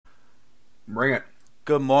Bring it.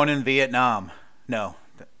 Good morning, Vietnam. No,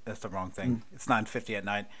 that's the wrong thing. It's 9:50 at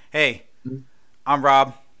night. Hey, Mm. I'm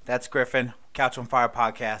Rob. That's Griffin. Couch on Fire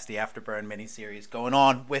podcast, the Afterburn miniseries, going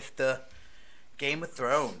on with the Game of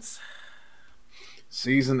Thrones.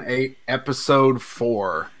 Season 8, Episode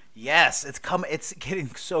 4. Yes, it's coming. It's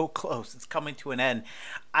getting so close. It's coming to an end.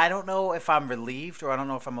 I don't know if I'm relieved or I don't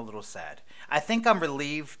know if I'm a little sad. I think I'm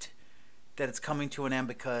relieved that it's coming to an end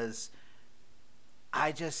because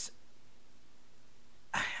I just,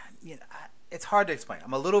 it's hard to explain.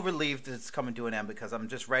 I'm a little relieved that it's coming to an end because I'm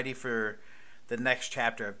just ready for the next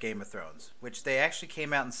chapter of Game of Thrones, which they actually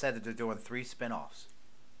came out and said that they're doing 3 spin-offs.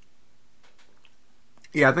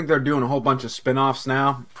 Yeah, I think they're doing a whole bunch of spin-offs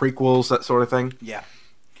now, prequels, that sort of thing. Yeah.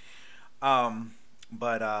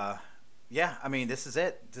 But yeah, I mean, this is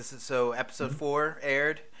it. This is so episode 4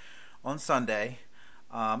 aired on Sunday.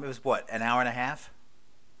 It was what, an hour and a half?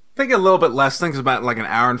 I think a little bit less. Things about like an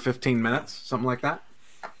hour and 15 minutes, something like that.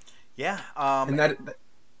 Yeah. And that,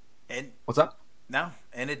 and what's up? no,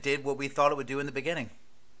 and it did what we thought it would do in the beginning.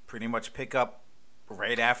 Pretty much pick up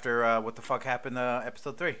right after what the fuck happened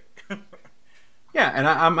episode 3. Yeah, and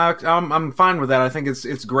I'm fine with that. I think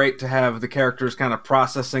it's great to have the characters kind of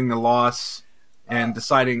processing the loss and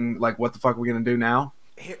deciding like what the fuck we're gonna do now.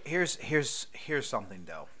 Here's something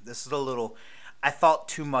though. This is a little. I thought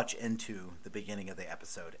too much into the beginning of the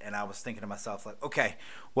episode, and I was thinking to myself like, okay,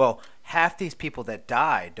 well, half these people that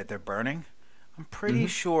died that they're burning, I'm pretty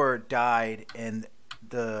sure died, and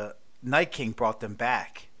the Night King brought them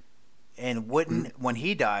back, and wouldn't when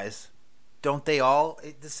he dies, don't they all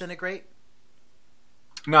disintegrate?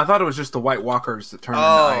 No, I thought it was just the White Walkers that turned into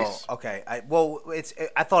Oh, ice. okay. I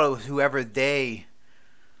thought it was whoever they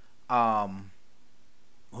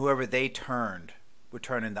turned would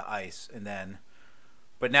turn into ice, and then.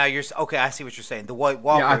 But now you're okay. I see what you're saying. The White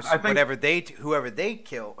Walkers, I think, whoever they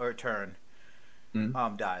kill or turn,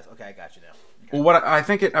 dies. Okay, I got you now. Okay. well, what I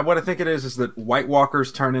think it is that White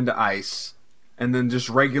Walkers turn into ice, and then just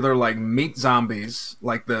regular like meat zombies,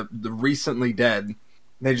 like the recently dead,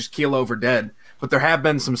 they just keel over dead. But there have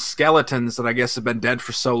been some skeletons that I guess have been dead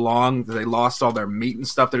for so long that they lost all their meat and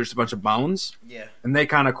stuff. They're just a bunch of bones. Yeah. And they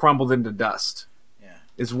kind of crumbled into dust. Yeah.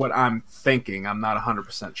 Is what I'm thinking. I'm not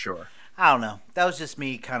 100% sure. I don't know. That was just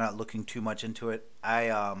me kind of looking too much into it. I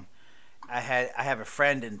have a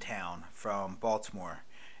friend in town from Baltimore,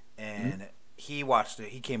 and he watched it.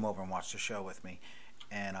 He came over and watched the show with me,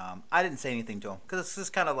 and I didn't say anything to him because it's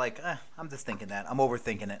just kind of like I'm just thinking that I'm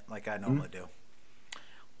overthinking it like I normally do.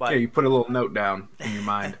 But Yeah, you put a little note down in your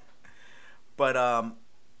mind. but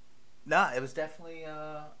no, it was definitely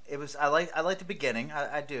it was. I like the beginning.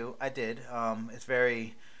 I did. It's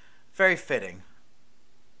very very fitting.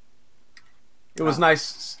 It was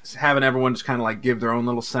nice having everyone just kind of like give their own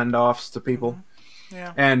little send-offs to people.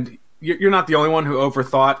 Yeah. And you're not the only one who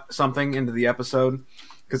overthought something into the episode,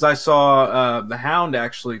 because I saw the Hound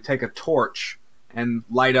actually take a torch and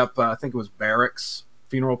light up, I think it was Barrack's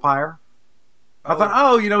funeral pyre. I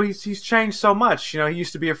thought, he's changed so much. He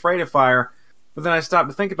used to be afraid of fire. But then I stopped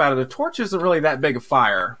to think about it. A torch isn't really that big a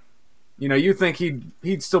fire. You think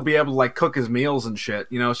he'd still be able to like cook his meals and shit.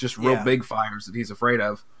 It's just real big fires that he's afraid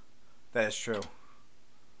of. That is true.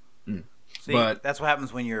 See, But that's what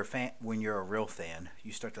happens when you're a fan. When you're a real fan,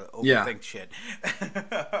 you start to overthink shit.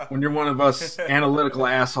 when you're one of us analytical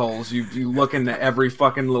assholes, you look into every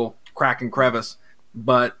fucking little crack and crevice.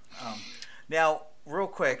 But now, real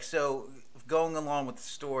quick, so going along with the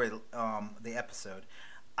story, the episode.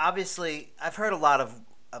 Obviously, I've heard a lot of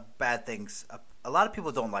bad things. A lot of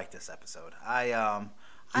people don't like this episode. I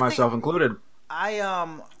myself included.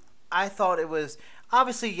 I thought it was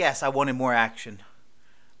obviously yes. I wanted more action.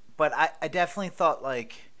 But I definitely thought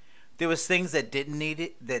like there was things that didn't need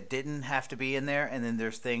it, that didn't have to be in there, and then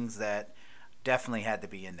there's things that definitely had to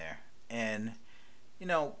be in there. And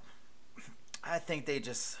I think they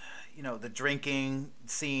just the drinking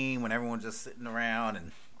scene when everyone's just sitting around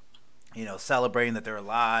and celebrating that they're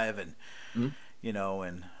alive and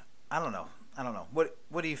and I don't know.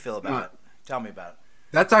 What do you feel about it? Tell me about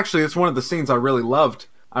it. It's one of the scenes I really loved.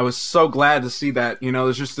 I was so glad to see that,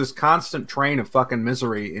 there's just this constant train of fucking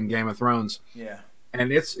misery in Game of Thrones. Yeah. And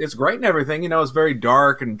it's great and everything, it's very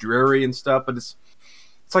dark and dreary and stuff, but it's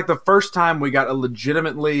like the first time we got a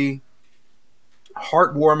legitimately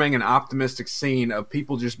heartwarming and optimistic scene of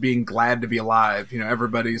people just being glad to be alive.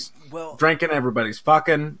 Everybody's drinking, everybody's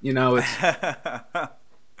fucking, it's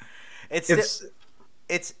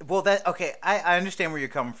well that okay, I understand where you're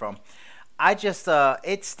coming from. I just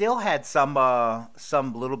it still had some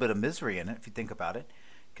little bit of misery in it if you think about it,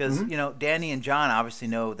 because Danny and John obviously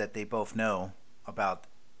know that they both know about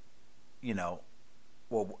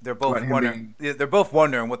well, they're both About him wondering. They're both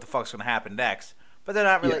wondering what the fuck's going to happen next, but they're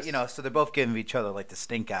not really, Yes. you know. So they're both giving each other like the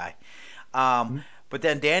stink eye. Mhm. But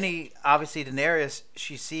then Danny, obviously Daenerys,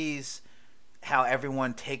 she sees how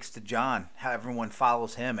everyone takes to Jon, how everyone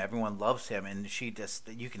follows him, everyone loves him, and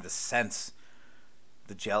you can just sense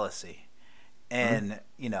the jealousy, and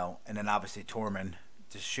you know, and then obviously Tormund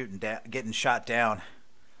just shooting down, getting shot down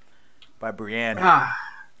by Brienne.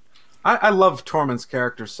 I love Tormund's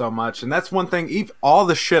character so much, and that's one thing. All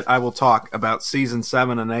the shit I will talk about season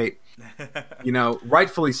 7 and 8, you know,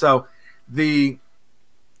 rightfully so. The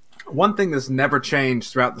one thing that's never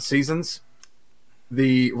changed throughout the seasons,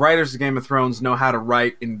 the writers of Game of Thrones know how to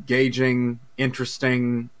write engaging,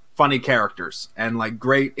 interesting, funny characters, and like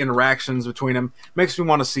great interactions between them. Makes me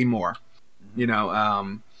want to see more. You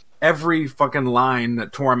know, every fucking line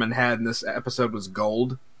that Tormund had in this episode was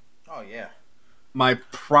gold. Oh yeah. My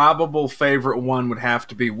probable favorite one would have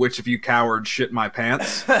to be "Which of you cowards shit my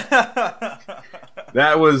pants?"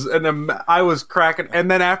 That was, and I was cracking.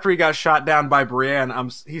 And then after he got shot down by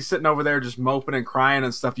Brienne, he's sitting over there just moping and crying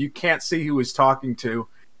and stuff. You can't see who he's talking to,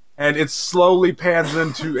 and it slowly pans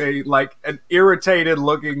into an irritated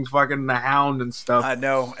looking fucking hound and stuff. I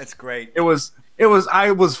know, it's great. It was.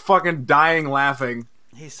 I was fucking dying laughing.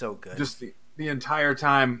 He's so good. Just the entire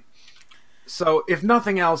time. So if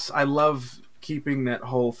nothing else, I love keeping that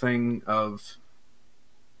whole thing of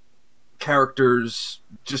characters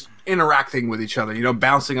just interacting with each other, you know,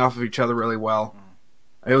 bouncing off of each other really well.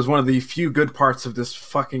 It was one of the few good parts of this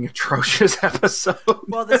fucking atrocious episode.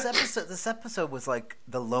 Well, this episode was like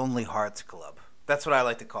the Lonely Hearts Club. That's what I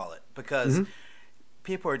like to call it, because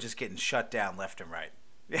people are just getting shut down left and right.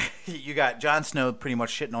 You got Jon Snow pretty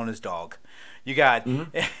much shitting on his dog. You got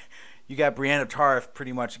you got Brienne of Tarth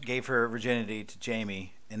pretty much gave her virginity to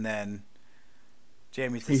Jaime, and then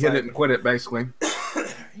Jaime's He hit it and quit it, basically.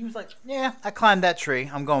 He was like, "Yeah, I climbed that tree.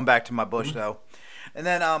 I'm going back to my bush though." And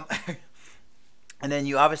then and then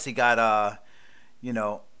you obviously got you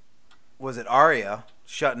know, was it Arya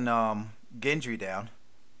shutting Gendry down?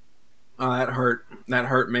 Oh, that hurt. That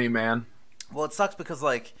hurt me, man. Well, it sucks because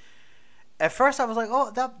like at first I was like, "Oh,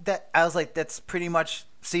 that I was like, that's pretty much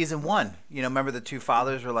season 1." You know, remember the two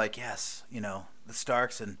fathers were like, "Yes, you know, the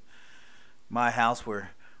Starks and my house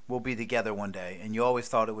we'll be together one day." And you always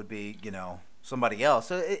thought it would be, you know, somebody else.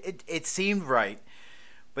 So it seemed right.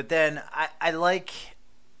 But then I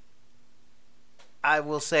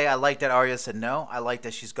will say I like that Arya said no. I like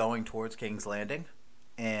that she's going towards King's Landing.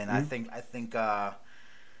 And I think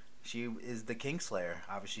she is the Kingslayer.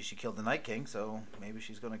 Obviously she killed the Night King, so maybe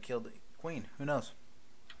she's going to kill the Queen. Who knows?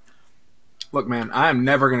 Look, man, I am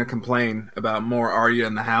never going to complain about more Arya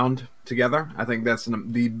and the Hound together. I think that's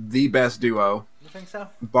the best duo. You think so?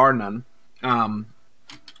 Bar none.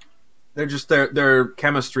 They're just their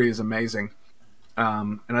chemistry is amazing,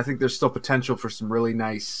 and I think there's still potential for some really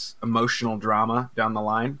nice emotional drama down the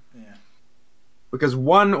line. Yeah. Because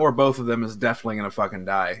one or both of them is definitely gonna fucking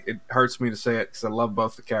die. It hurts me to say it because I love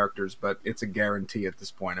both the characters, but it's a guarantee at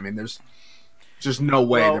this point. I mean, there's just no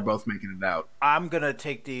way they're both making it out. I'm gonna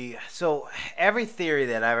take so every theory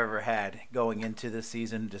that I've ever had going into this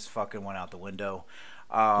season just fucking went out the window.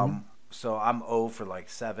 So I'm 0 for like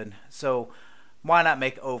 7. So why not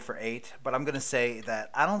make 0 for 8? But I'm going to say that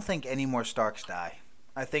I don't think any more Starks die.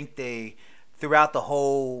 I think throughout the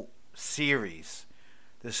whole series,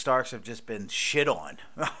 the Starks have just been shit on.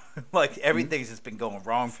 Like everything's just been going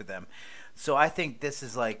wrong for them. So I think this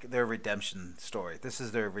is like their redemption story. This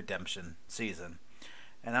is their redemption season.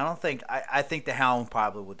 And I don't think, I think the Hound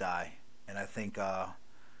probably will die. And I think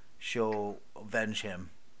she'll avenge him.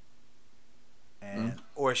 And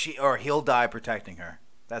or he'll die protecting her.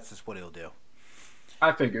 That's just what he'll do.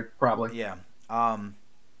 I figured probably. Yeah.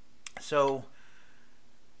 So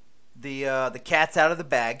the cat's out of the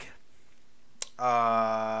bag.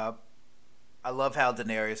 I love how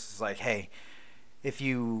Daenerys is like, "Hey, if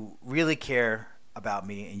you really care about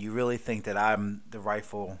me and you really think that I'm the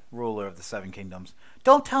rightful ruler of the Seven Kingdoms,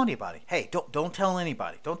 don't tell anybody. Hey, don't tell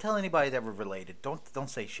anybody. Don't tell anybody that we're related. Don't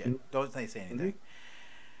say shit. Don't say anything."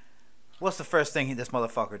 What's the first thing this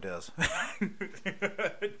motherfucker does?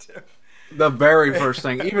 The very first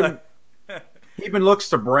thing. He even looks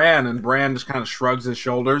to Bran, and Bran just kind of shrugs his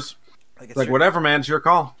shoulders. Like whatever, man, it's your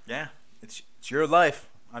call. Yeah, it's your life.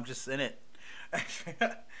 I'm just in it.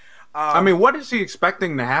 I mean, what is he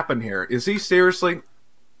expecting to happen here? Is he seriously?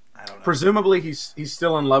 I don't know. Presumably, he's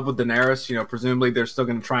still in love with Daenerys. You know, presumably they're still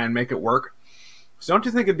going to try and make it work. So don't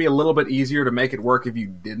you think it'd be a little bit easier to make it work if you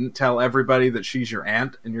didn't tell everybody that she's your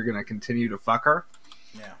aunt and you're going to continue to fuck her?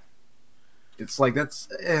 Yeah. It's like that's.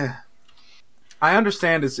 I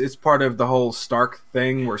understand it's part of the whole Stark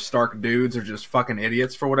thing where Stark dudes are just fucking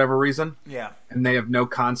idiots for whatever reason. Yeah. And they have no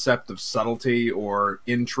concept of subtlety or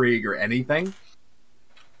intrigue or anything.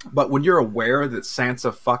 But when you're aware that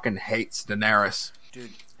Sansa fucking hates Daenerys, Dude,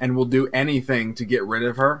 and will do anything to get rid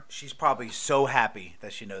of her, she's probably so happy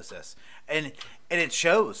that she knows this. And it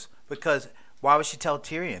shows, because why would she tell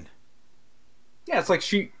Tyrion? yeah, it's like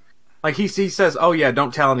he says, "Oh yeah,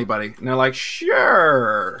 don't tell anybody," and they're like,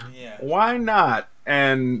 "Sure, Yeah. why not?"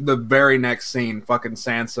 And the very next scene, fucking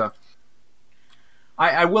Sansa.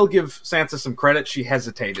 I will give Sansa some credit. She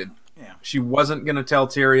hesitated. Yeah. She wasn't gonna tell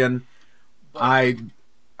Tyrion. But,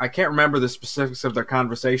 I can't remember the specifics of their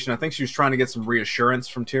conversation. I think she was trying to get some reassurance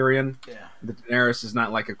from Tyrion yeah. that Daenerys is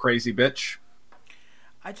not like a crazy bitch.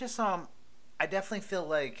 I just I definitely feel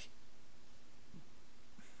like,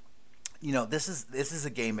 this is a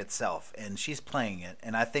game itself, and she's playing it,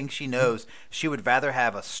 and I think she knows she would rather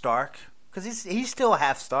have a Stark, because he's still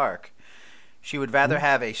half Stark. She would rather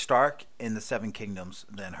have a Stark in the Seven Kingdoms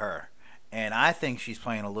than her, and I think she's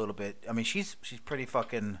playing a little bit. I mean, she's pretty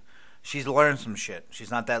fucking. She's learned some shit. She's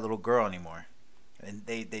not that little girl anymore, and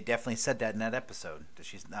they definitely said that in that episode, that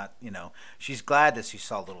she's not. She's glad that she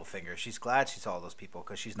saw Littlefinger. She's glad she saw those people,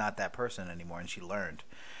 because she's not that person anymore, and she learned.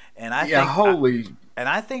 And I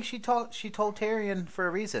think she told Tyrion for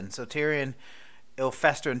a reason. So Tyrion, it'll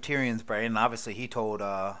fester in Tyrion's brain. And obviously, he told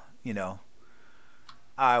I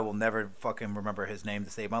will never fucking remember his name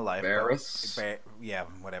to save my life. Varys. Yeah,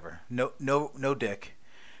 whatever. No dick.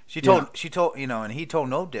 She told, and he told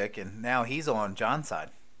no dick, and now he's on Jon's side.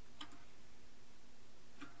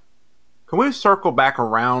 Can we circle back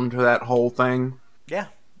around to that whole thing? Yeah.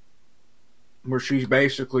 Where she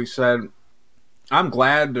basically said, "I'm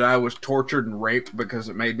glad that I was tortured and raped because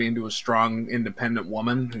it made me into a strong, independent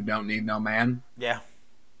woman who don't need no man." Yeah.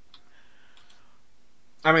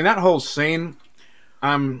 I mean, that whole scene,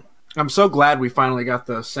 I'm so glad we finally got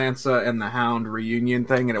the Sansa and the Hound reunion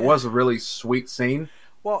thing, and it was a really sweet scene.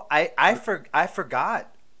 Well, I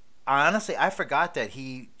forgot. Honestly, I forgot that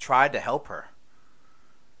he tried to help her.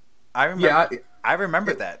 I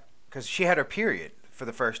remember that, because she had her period for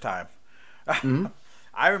the first time. Mm-hmm.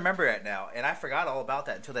 I remember that now, and I forgot all about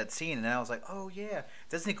that until that scene, and then I was like, "Oh yeah."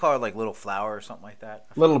 Doesn't he call her like Little Flower or something like that?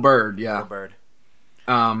 Little Bird, yeah. Little Bird.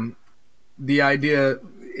 The idea,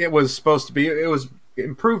 it was supposed to be, it was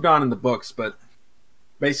improved on in the books, but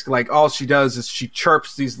basically, like, all she does is she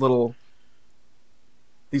chirps these little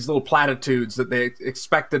platitudes that they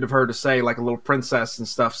expected of her to say, like a little princess and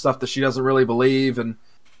stuff that she doesn't really believe, and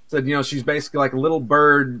said, she's basically like a little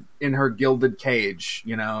bird in her gilded cage,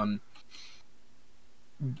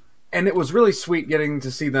 and it was really sweet getting to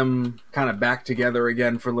see them kind of back together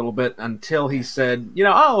again for a little bit, until he said,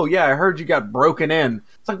 "Oh yeah, I heard you got broken in."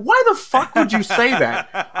 It's like, why the fuck would you say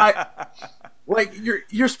that?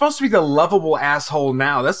 You're supposed to be the lovable asshole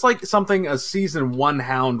now. That's like something a season 1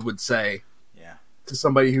 Hound would say. To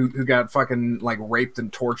somebody who got fucking like raped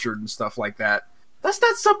and tortured and stuff like that. That's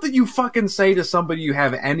not something you fucking say to somebody you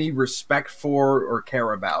have any respect for or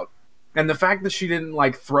care about. And the fact that she didn't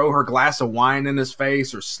like throw her glass of wine in his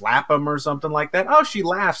face or slap him or something like that. Oh, she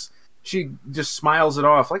laughs. She just smiles it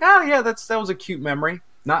off. Like, oh yeah, that was a cute memory.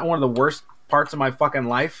 Not one of the worst parts of my fucking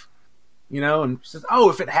life. And she says, "Oh,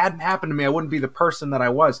 if it hadn't happened to me, I wouldn't be the person that I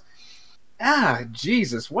was." Ah,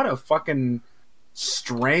 Jesus, what a fucking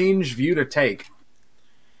strange view to take.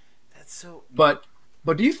 So, but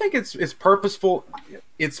do you think it's purposeful?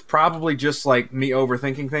 It's probably just like me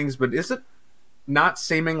overthinking things, but is it not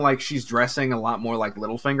seeming like she's dressing a lot more like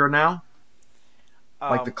Littlefinger now?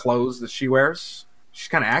 Like the clothes that she wears? She's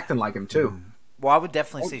kind of acting like him too. Well, I would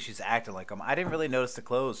definitely say she's acting like him. I didn't really notice the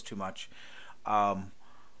clothes too much. But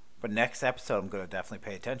next episode, I'm going to definitely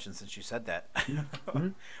pay attention since you said that. Mm-hmm.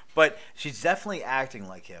 But she's definitely acting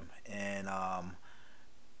like him. And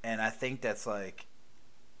I think that's like,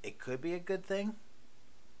 it could be a good thing,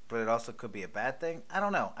 but it also could be a bad thing. I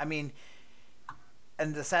don't know. I mean,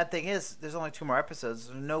 and the sad thing is, there's only 2 more episodes.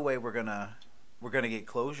 There's no way we're gonna get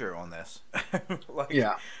closure on this.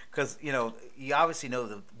 Yeah, because you obviously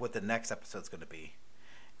know what the next episode's going to be,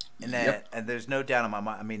 and and there's no doubt in my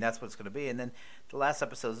mind. I mean, that's what it's going to be. And then the last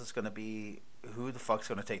episode is going to be who the fuck's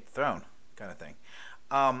going to take the throne, kind of thing.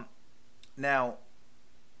 Now,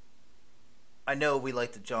 I know we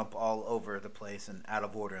like to jump all over the place and out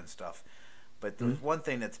of order and stuff, but there's one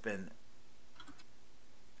thing that's been.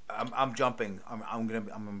 I'm jumping. I'm gonna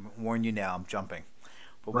warn you now. I'm jumping.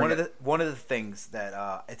 But one of the things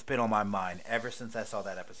that it's been on my mind ever since I saw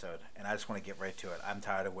that episode, and I just want to get right to it. I'm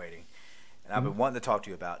tired of waiting, and I've been wanting to talk to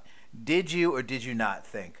you about. Did you or did you not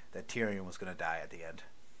think that Tyrion was going to die at the end?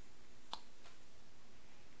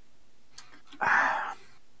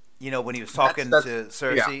 You know, when he was talking That's to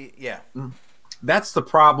Cersei. Yeah. That's the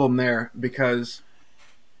problem there, because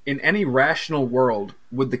in any rational world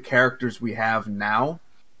with the characters we have now,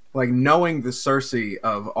 like knowing the Cersei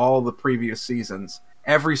of all the previous seasons,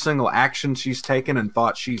 every single action she's taken and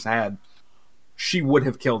thought she's had, she would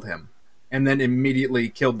have killed him. And then immediately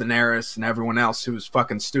killed Daenerys and everyone else who was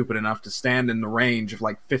fucking stupid enough to stand in the range of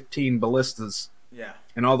like 15 ballistas. Yeah.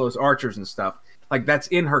 And all those archers and stuff. Like, that's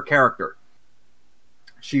in her character.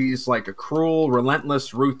 She's like a cruel,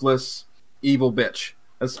 relentless, ruthless, evil bitch.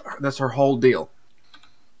 That's her whole deal.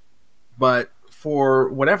 But for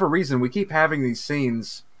whatever reason, we keep having these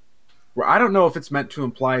scenes where I don't know if it's meant to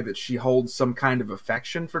imply that she holds some kind of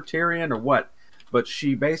affection for Tyrion or what, but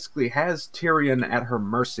she basically has Tyrion at her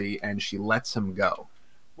mercy and she lets him go.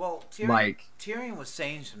 Well, Tyrion was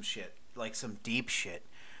saying some shit, like some deep shit,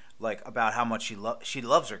 like about how much she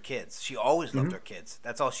loves her kids. She always loved her kids.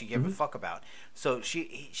 That's all she gave a fuck about. So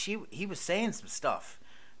he was saying some stuff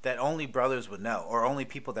that only brothers would know, or only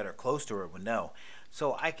people that are close to her would know.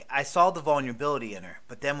 So I saw the vulnerability in her,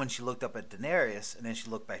 but then when she looked up at Daenerys and then she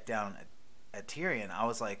looked back down at Tyrion, I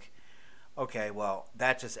was like, okay, well,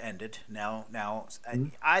 that just ended. Now,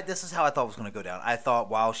 this is how I thought it was going to go down. I thought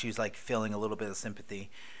while she's like feeling a little bit of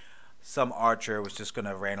sympathy, some archer was just going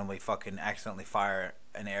to randomly fucking accidentally fire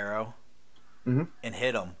an arrow and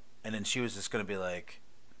hit him, and then she was just going to be like,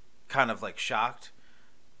 kind of like shocked,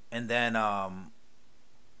 and then all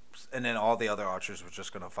the other archers were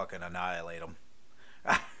just going to fucking annihilate him.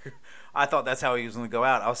 I thought that's how he was going to go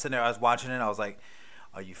out. I was sitting there, I was watching it, I was like,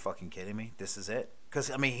 are you fucking kidding me? This is it? Because,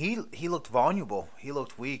 I mean, he looked vulnerable. He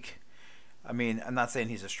looked weak. I mean, I'm not saying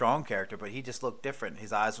he's a strong character, but he just looked different.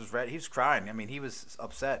 His eyes was red. He was crying. I mean, he was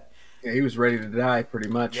upset. Yeah, he was ready to die, pretty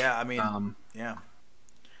much. Yeah, I mean, yeah.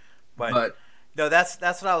 But no, that's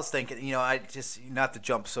what I was thinking. You know, I just, not to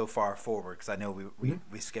jump so far forward, because I know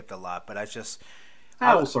we skipped a lot, but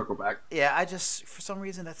I will circle back. Yeah, I just, for some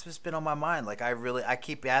reason, that's just been on my mind. Like, I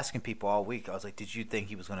keep asking people all week. I was like, did you think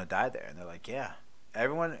he was going to die there? And they're like, yeah.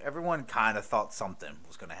 Everyone kind of thought something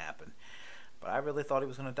was going to happen. But I really thought he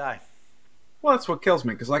was going to die. Well, that's what kills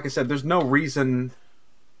me, because like I said, there's no reason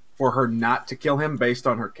for her not to kill him based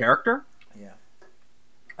on her character. Yeah.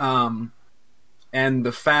 And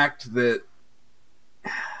the fact that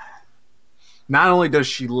not only does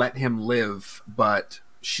she let him live, but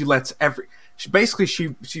she lets she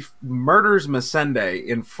murders Missandei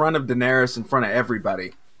in front of Daenerys, in front of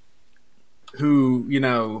everybody. Who, you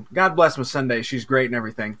know, God bless Missandei, she's great and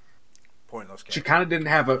everything. Pointless character. She kind of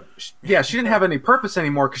didn't she didn't have any purpose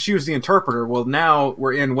anymore because she was the interpreter. Well, now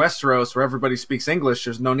we're in Westeros where everybody speaks English.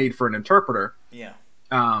 There's no need for an interpreter. Yeah.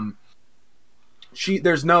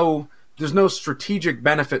 There's no strategic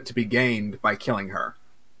benefit to be gained by killing her.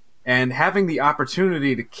 And having the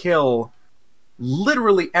opportunity to kill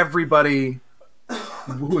literally everybody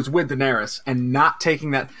who was with Daenerys and not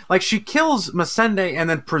taking that, like, she kills Missandei and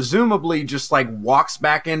then presumably just like walks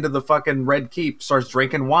back into the fucking Red Keep, starts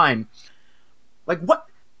drinking wine. Like, what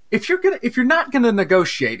if you're not gonna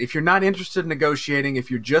negotiate, if you're not interested in negotiating,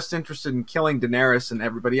 if you're just interested in killing Daenerys and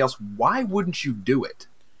everybody else, why wouldn't you do it?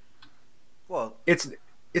 Well, it's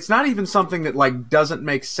not even something that like doesn't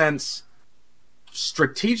make sense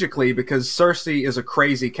strategically, because Cersei is a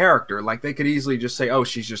crazy character. Like, they could easily just say, oh,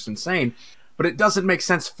 she's just insane. But it doesn't make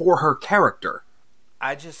sense for her character.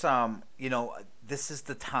 I just, you know, this is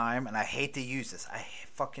the time, and I hate to use this. I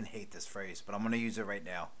fucking hate this phrase, but I'm going to use it right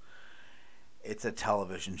now. It's a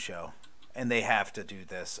television show, and they have to do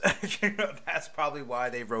this. You know, that's probably why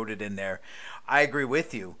they wrote it in there. I agree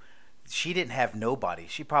with you. She didn't have nobody.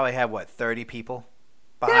 She probably had, 30 people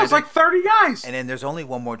behind her? It was like 30 guys. And then there's only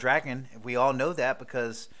one more dragon. We all know that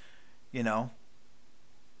because, you know,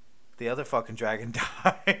 the other fucking dragon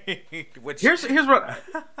died. Which here's what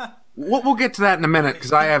we'll get to that in a minute,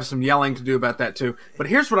 because I have some yelling to do about that too. But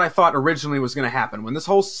here's what I thought originally was going to happen when this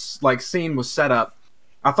whole like scene was set up.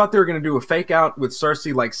 I thought they were going to do a fake out with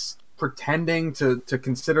Cersei like pretending to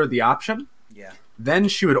consider the option. Yeah. Then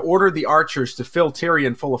she would order the archers to fill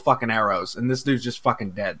Tyrion full of fucking arrows, and this dude's just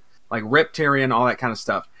fucking dead. Like, rip Tyrion, all that kind of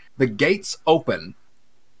stuff. The gates open.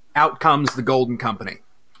 Out comes the Golden Company.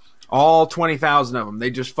 All 20,000 of them. They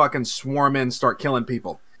just fucking swarm in, start killing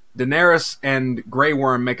people. Daenerys and Grey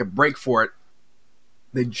Worm make a break for it.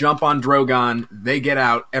 They jump on Drogon. They get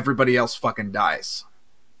out. Everybody else fucking dies.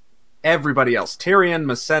 Everybody else. Tyrion,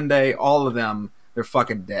 Missandei, all of them, they're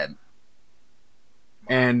fucking dead.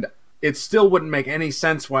 And it still wouldn't make any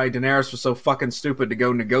sense why Daenerys was so fucking stupid to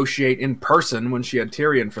go negotiate in person when she had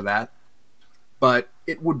Tyrion for that. But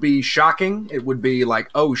it would be shocking. It would be like,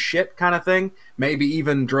 oh shit kind of thing. Maybe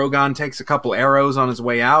even Drogon takes a couple arrows on his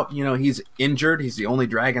way out. You know, he's injured. He's the only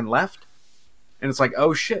dragon left. And it's like,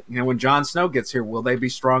 oh shit, you know, when Jon Snow gets here, will they be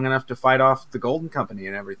strong enough to fight off the Golden Company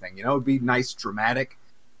and everything? You know, it'd be nice, dramatic.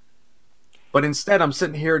 But instead, I'm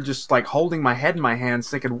sitting here just like holding my head in my hands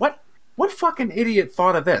thinking, what fucking idiot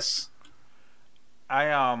thought of this?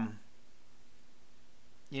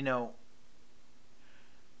 You know,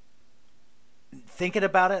 thinking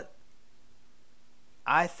about it,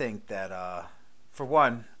 I think that, for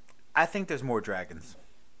one, I think there's more dragons.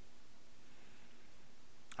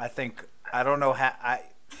 I don't know how.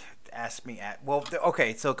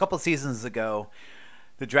 Okay, so a couple seasons ago,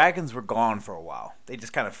 the dragons were gone for a while. They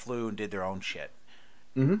just kind of flew and did their own shit.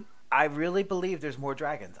 Mm-hmm. I really believe there's more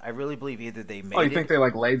dragons. I really believe either they made. Oh, you think they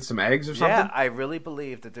like laid some eggs or something? Yeah, I really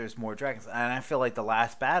believe that there's more dragons, and I feel like the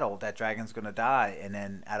last battle, that dragon's gonna die, and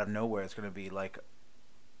then out of nowhere, it's gonna be like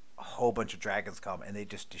a whole bunch of dragons come, and they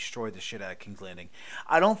just destroy the shit out of King's Landing.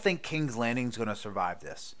 I don't think King's Landing's gonna survive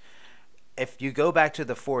this. If you go back to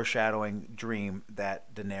the foreshadowing dream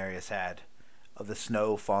that Daenerys had of the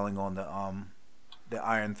snow falling on the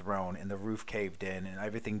Iron Throne and the roof caved in and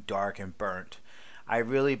everything dark and burnt, I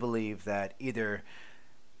really believe that either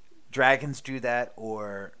dragons do that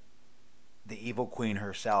or the evil queen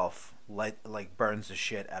herself like burns the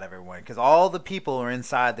shit out of everyone, because all the people are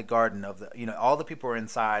inside the garden of the, you know, all the people are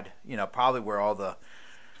inside, you know, probably where all that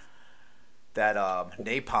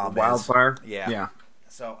napalm wildfire. Is. Yeah.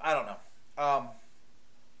 So I don't know. Yeah,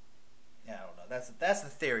 I don't know. That's the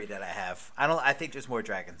theory that I have. I think there's more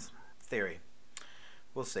dragons. Theory.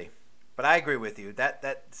 We'll see. But I agree with you.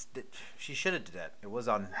 That she should have did that. It was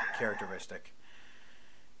uncharacteristic.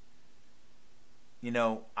 You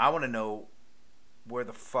know, I want to know where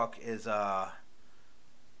the fuck is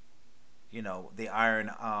you know, the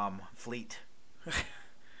Iron Fleet.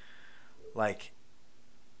 Like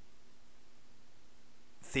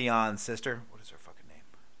Theon's sister. What is her fucking name?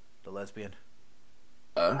 The lesbian.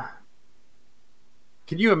 Can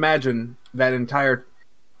you imagine that entire,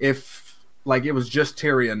 if like it was just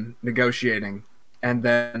Tyrion negotiating, and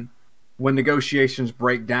then when negotiations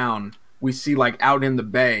break down, we see like out in the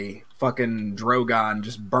bay fucking Drogon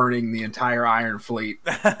just burning the entire Iron Fleet.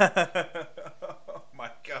 Oh my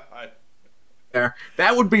god. There.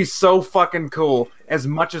 That would be so fucking cool. As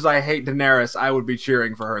much as I hate Daenerys, I would be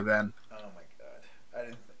cheering for her then. Oh my god. I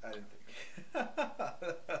didn't think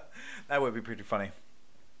that would be pretty funny.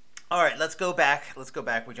 All right, let's go back.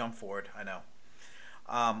 We jump forward. I know.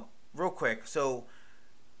 Real quick. So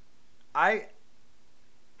I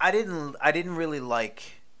didn't really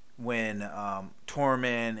like when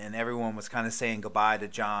Tormund and everyone was kind of saying goodbye to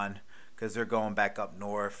Jon, because they're going back up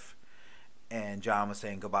north, and Jon was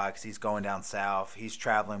saying goodbye because he's going down south. He's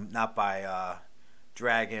traveling not by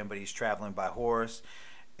dragon, but he's traveling by horse.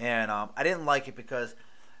 And I didn't like it because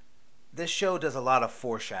this show does a lot of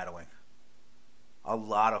foreshadowing.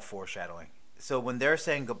 So when they're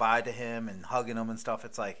saying goodbye to him and hugging him and stuff,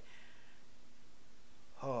 it's like,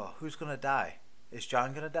 oh, who's gonna die? Is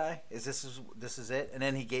Jon gonna die? This is it? And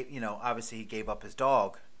then he gave, obviously he gave up his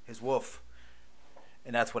dog, his wolf,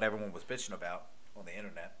 and that's what everyone was bitching about on the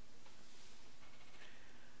internet.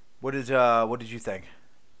 What did you think?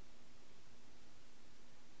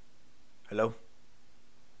 Hello?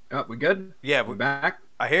 Oh, we good? Yeah, we're back.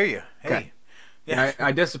 I hear you. Hey. Okay. Yeah.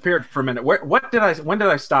 I disappeared for a minute. When did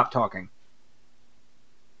I stop talking?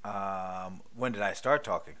 When did I start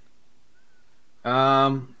talking?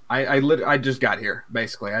 I just got here,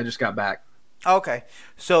 basically. I just got back. Okay.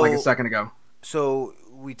 So like a second ago. So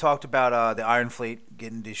we talked about the Iron Fleet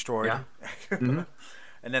getting destroyed. Yeah. Mm-hmm.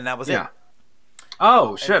 And then that was it.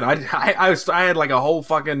 Oh shit! I had like a whole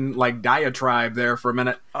fucking like diatribe there for a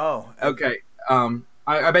minute. Oh. Okay.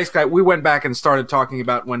 I basically we went back and started talking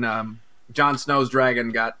about when Jon Snow's dragon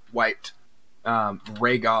got wiped.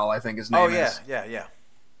 Rhaegal, I think his name is. Oh yeah.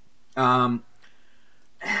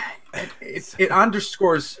 It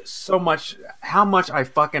underscores so much how much I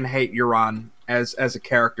fucking hate Euron as a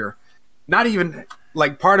character. Not even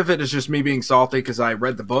like part of it is just me being salty because I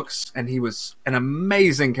read the books and he was an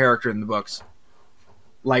amazing character in the books.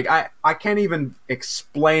 Like I can't even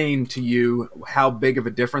explain to you how big of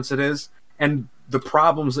a difference it is and the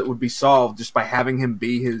problems that would be solved just by having him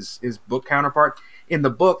be his book counterpart. In the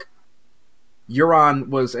book, Euron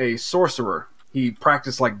was a sorcerer. He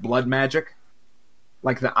practiced like blood magic.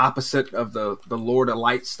 Like the opposite of the Lord of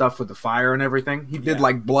Light stuff with the fire and everything. He did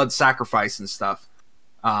like blood sacrifice and stuff.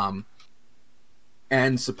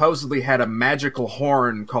 And supposedly had a magical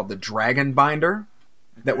horn called the Dragon Binder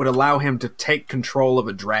that would allow him to take control of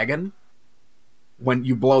a dragon when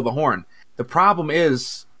you blow the horn. The problem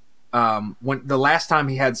is, when the last time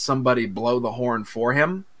he had somebody blow the horn for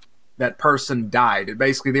him, that person died. It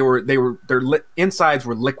basically, their insides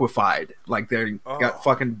were liquefied, like they got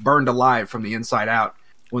fucking burned alive from the inside out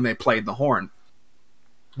when they played the horn.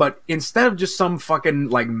 But instead of just some fucking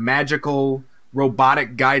like magical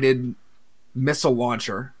robotic guided missile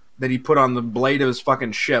launcher that he put on the blade of his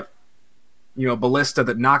fucking ship, you know, ballista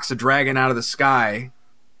that knocks a dragon out of the sky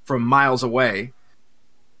from miles away,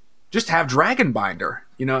 just have Dragonbinder.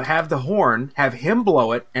 You know, have the horn, have him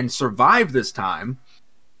blow it, and survive this time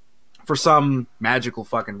for some magical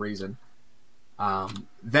fucking reason.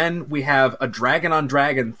 Then we have a dragon on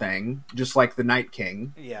dragon thing, just like the Night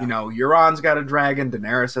King. Yeah. You know, Euron's got a dragon,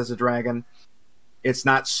 Daenerys has a dragon. It's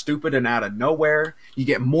not stupid and out of nowhere. You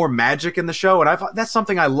get more magic in the show, and that's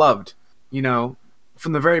something I loved, you know,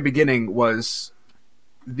 from the very beginning, was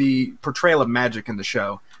the portrayal of magic in the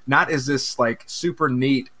show. Not as this like super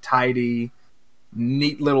neat, tidy,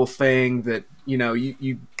 neat little thing that, you know,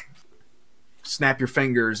 you snap your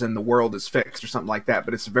fingers and the world is fixed or something like that,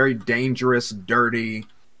 but it's a very dangerous, dirty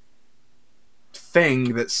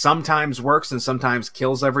thing that sometimes works and sometimes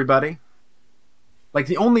kills everybody. Like,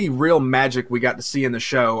 the only real magic we got to see in the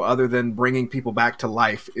show, other than bringing people back to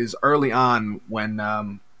life, is early on when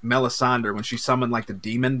Melisandre, when she summoned like the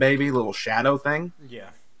demon baby, little shadow thing. Yeah.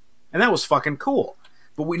 And that was fucking cool.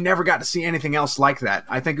 But we never got to see anything else like that.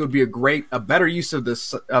 I think it would be a better use of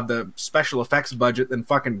the special effects budget than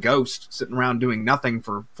fucking Ghost sitting around doing nothing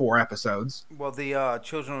for 4 episodes. Well, the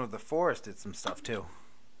Children of the Forest did some stuff too.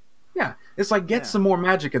 Yeah, it's like, get some more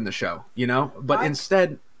magic in the show, you know? But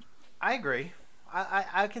instead... I agree.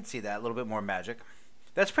 I can see that, a little bit more magic.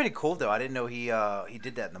 That's pretty cool, though. I didn't know he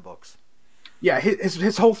did that in the books. Yeah,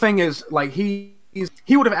 his whole thing is, like, he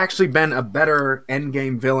would have actually been a better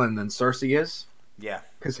endgame villain than Cersei is. Yeah.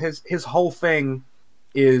 Because his whole thing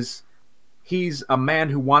is he's a man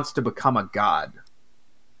who wants to become a god.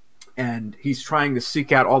 And he's trying to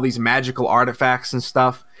seek out all these magical artifacts and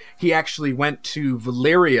stuff. He actually went to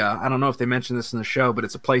Valyria. I don't know if they mentioned this in the show, but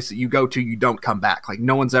it's a place that you go to, you don't come back. Like,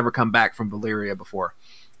 no one's ever come back from Valyria before.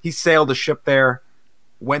 He sailed a ship there,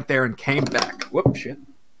 went there and came back. Whoop, shit.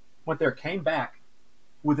 Went there, came back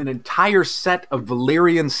with an entire set of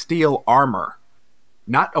Valyrian steel armor.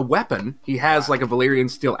 Not a weapon. He has like a Valyrian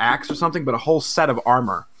steel axe or something, but a whole set of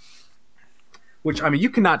armor. Which, I mean, you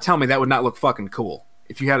cannot tell me that would not look fucking cool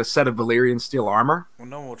if you had a set of Valyrian steel armor. Well,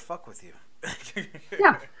 no one would fuck with you.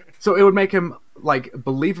 Yeah. So it would make him, like,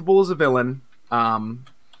 believable as a villain.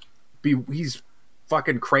 He's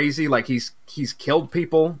fucking crazy. Like, he's killed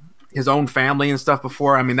people, his own family and stuff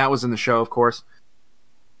before. I mean, that was in the show, of course.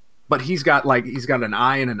 But he's got an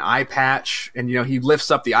eye and an eye patch. And, you know, he lifts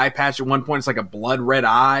up the eye patch at one point. It's like a blood red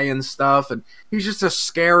eye and stuff. And he's just a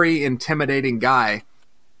scary, intimidating guy.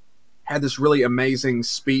 Had this really amazing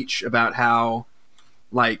speech about how,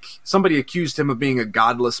 like, somebody accused him of being a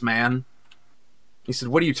godless man. He said,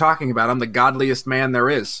 "What are you talking about? I'm the godliest man there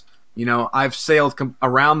is. You know, I've sailed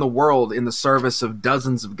around the world in the service of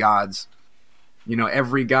dozens of gods. You know,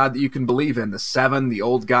 every god that you can believe in. The 7, the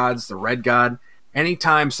old gods, the red god.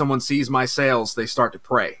 Anytime someone sees my sails, they start to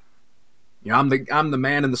pray. You know, I'm the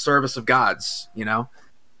man in the service of gods, you know."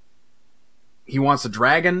 He wants a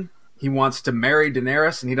dragon. He wants to marry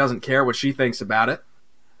Daenerys, and he doesn't care what she thinks about it.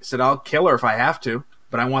 He said, "I'll kill her if I have to,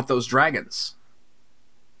 but I want those dragons."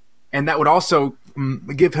 And that would also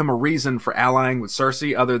give him a reason for allying with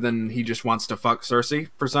Cersei, other than he just wants to fuck Cersei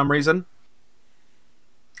for some reason.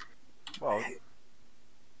 Well,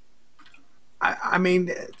 I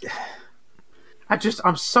mean,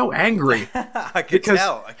 I'm so angry. I can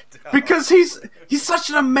tell. Because he's such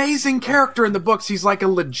an amazing character in the books. He's like a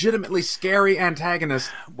legitimately scary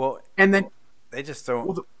antagonist. Well, and then they just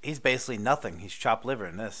throw. He's basically nothing. He's chopped liver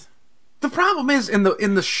in this. The problem is in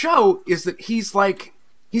the show is that he's like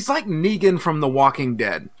Negan from The Walking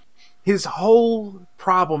Dead. His whole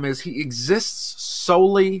problem is he exists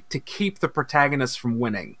solely to keep the protagonist from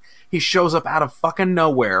winning. He shows up out of fucking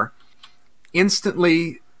nowhere,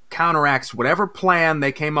 instantly counteracts whatever plan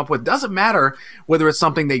they came up with. Doesn't matter whether it's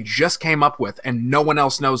something they just came up with and no one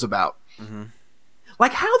else knows about. Mm-hmm.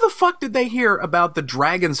 Like, how the fuck did they hear about the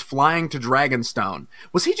dragons flying to Dragonstone?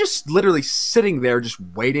 Was he just literally sitting there just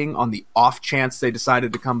waiting on the off chance they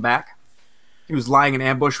decided to come back? He was lying in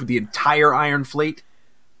ambush with the entire Iron Fleet?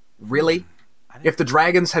 Really? If the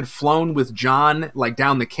dragons had flown with Jon, like,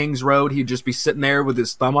 down the King's Road, he'd just be sitting there with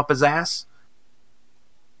his thumb up his ass?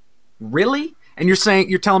 Really? And you're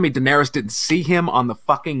telling me Daenerys didn't see him on the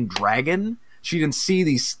fucking dragon? She didn't see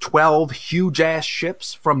these 12 huge-ass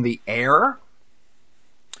ships from the air?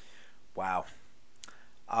 Wow.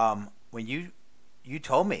 When you You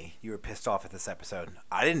told me you were pissed off at this episode.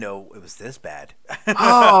 I didn't know it was this bad.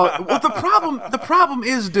 Oh, well, the problem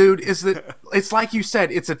is, dude, is that it's like you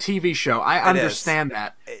said, it's a TV show. I understand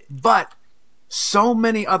that. But so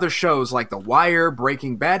many other shows like The Wire,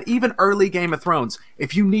 Breaking Bad, even early Game of Thrones,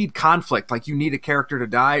 if you need conflict, like you need a character to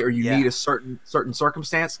die or you need a certain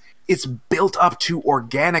circumstance, it's built up to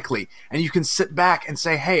organically. And you can sit back and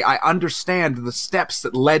say, hey, I understand the steps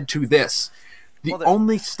that led to this. The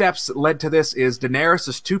only steps that led to this is Daenerys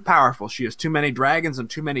is too powerful. She has too many dragons and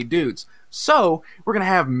too many dudes. So we're going to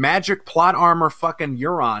have magic plot armor fucking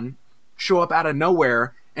Euron show up out of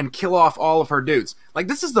nowhere and kill off all of her dudes. Like,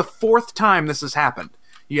 this is the 4th time this has happened.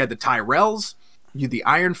 You had the Tyrells, you had the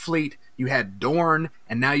Iron Fleet, you had Dorne,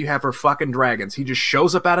 and now you have her fucking dragons. He just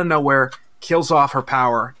shows up out of nowhere, kills off her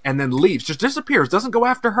power, and then leaves. Just disappears, doesn't go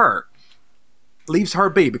after her. Leaves her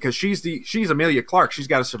be, because she's Emilia Clarke. She's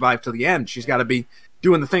got to survive till the end. She's got to be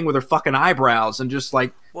doing the thing with her fucking eyebrows and just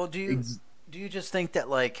like. Well, do you just think that,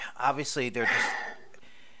 like, obviously they're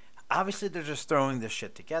just throwing this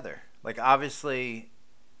shit together? Like, obviously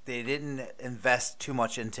they didn't invest too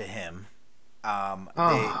much into him.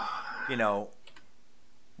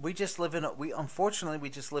 We just live in unfortunately we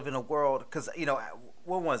just live in a world, because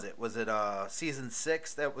what was it? Was it season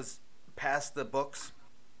 6 that was past the books?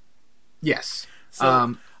 Yes.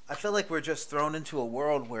 So I feel like we're just thrown into a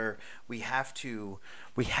world where we have to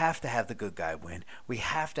have the good guy win. We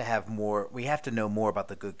have to have more. We have to know more about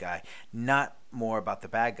the good guy, not more about the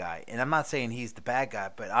bad guy. And I'm not saying he's the bad guy,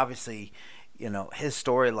 but obviously, his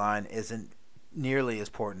storyline isn't nearly as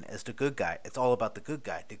important as the good guy. It's all about the good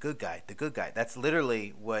guy, the good guy, the good guy. That's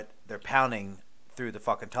literally what they're pounding through the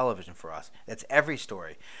fucking television for us. That's every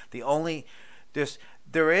story. There are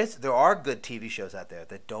good TV shows out there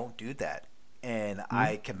that don't do that, and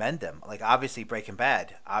I commend them. Like, obviously Breaking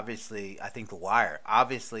Bad, obviously I think The Wire,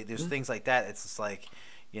 obviously there's things like that. It's just like,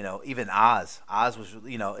 even Oz was,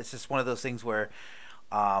 it's just one of those things where,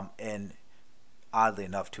 and oddly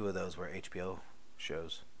enough, 2 of those were HBO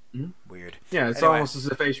shows. Weird. Yeah, it's almost as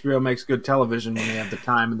if HBO makes good television when they have the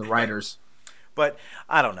time and the writers. But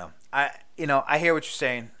I don't know. I hear what you're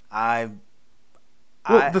saying. I'm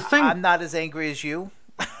not as angry as you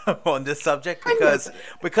on this subject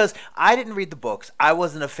because I didn't read the books. I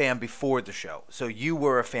wasn't a fan before the show. So you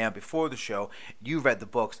were a fan before the show. You read the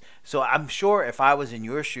books. So I'm sure if I was in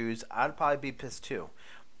your shoes, I'd probably be pissed too.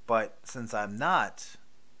 But since I'm not,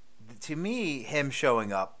 to me, him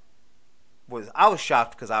showing up I was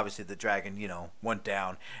shocked because obviously the dragon, went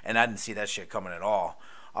down, and I didn't see that shit coming at all.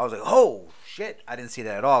 I was like, oh, shit. I didn't see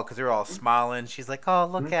that at all because they were all smiling. She's like, oh,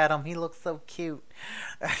 look at him. He looks so cute.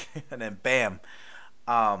 And then bam.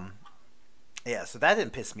 So that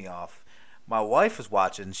didn't piss me off. My wife was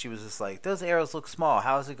watching. She was just like, those arrows look small.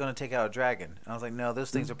 How is it going to take out a dragon? And I was like, no,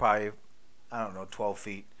 those things are probably, 12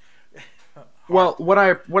 feet. Well, what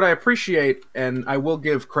I appreciate, and I will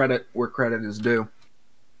give credit where credit is due,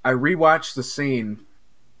 I rewatched the scene,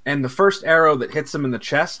 and the first arrow that hits him in the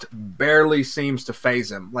chest barely seems to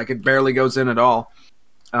phase him. Like, it barely goes in at all.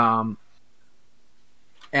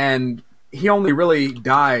 And he only really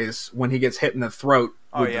dies when he gets hit in the throat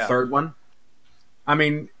with the third one. I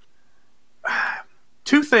mean,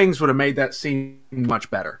 2 things would have made that scene much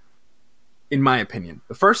better, in my opinion.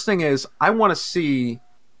 The first thing is, I want to see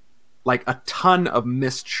like a ton of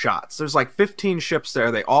missed shots. There's like 15 ships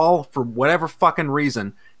there. They all, for whatever fucking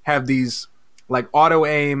reason, have these like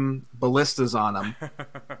auto-aim ballistas on them.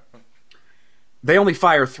 They only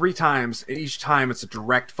fire 3 times, and each time it's a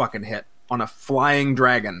direct fucking hit on a flying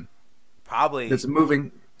dragon. Probably. That's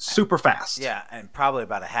moving super fast. Yeah, and probably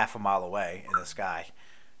about a half a mile away in the sky.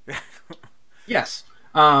 Yes.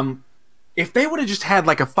 If they would have just had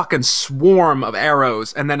like a fucking swarm of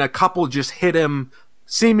arrows, and then a couple just hit him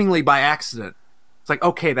seemingly by accident, it's like,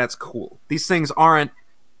 okay, that's cool. These things aren't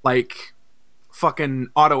like fucking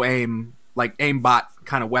auto-aim, like aimbot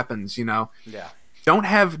kind of weapons, Yeah. Don't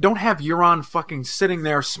have Euron fucking sitting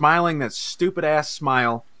there smiling that stupid ass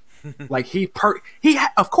smile, like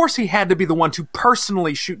of course he had to be the one to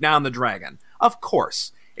personally shoot down the dragon. Of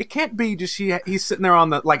course, it can't be just he's sitting there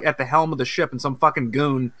on the at the helm of the ship and some fucking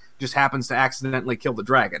goon just happens to accidentally kill the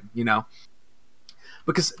dragon,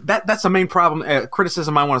 Because that's the main problem,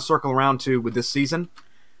 criticism I want to circle around to with this season.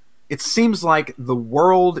 It seems like the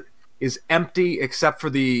world is empty except for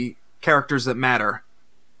the characters that matter,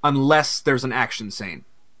 unless there's an action scene.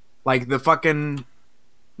 Like the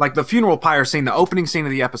funeral pyre scene, the opening scene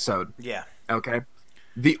of the episode. Yeah. Okay?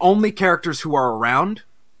 The only characters who are around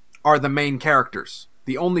are the main characters.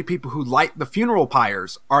 The only people who light the funeral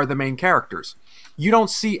pyres are the main characters. You don't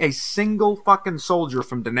see a single fucking soldier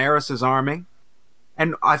from Daenerys' army,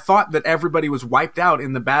 And I thought that everybody was wiped out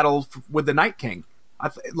in the battle with the Night King.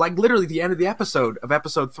 Like literally the end of the episode of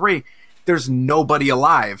episode 3, there's nobody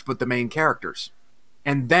alive but the main characters.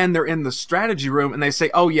 And then they're in the strategy room and they say,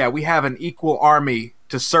 oh yeah, we have an equal army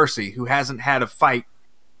to Cersei, who hasn't had a fight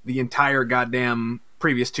the entire goddamn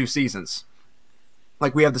previous 2 seasons.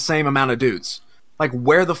 Like, we have the same amount of dudes. Like,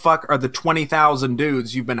 where the fuck are the 20,000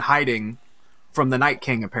 dudes you've been hiding from the Night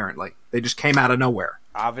King, apparently? They just came out of nowhere.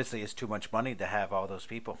 Obviously, it's too much money to have all those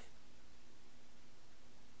people.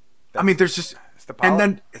 I mean, there's just... It's the and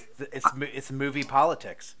then... It's movie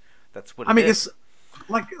politics. That's what I mean, it's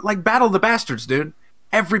like Battle of the Bastards, dude.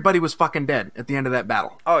 Everybody was fucking dead at the end of that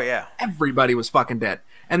battle. Oh, yeah. Everybody was fucking dead.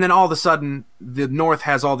 And then all of a sudden, the North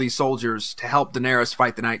has all these soldiers to help Daenerys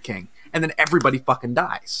fight the Night King. And then everybody fucking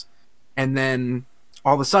dies. And then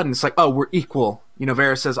all of a sudden, it's like, oh, we're equal. You know,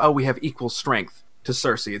 Varys says, oh, we have equal strength to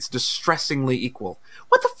Cersei. It's distressingly equal.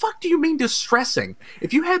 What the fuck do you mean distressing?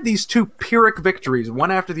 If you had these 2 Pyrrhic victories,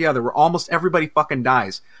 one after the other, where almost everybody fucking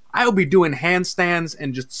dies, I would be doing handstands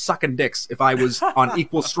and just sucking dicks if I was on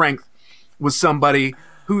equal strength with somebody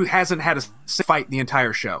who hasn't had a fight the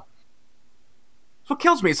entire show. That's what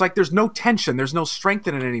kills me. It's like there's no tension. There's no strength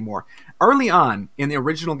in it anymore. Early on in the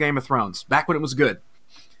original Game of Thrones, back when it was good,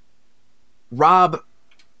 Rob,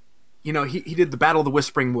 you know, he did the Battle of the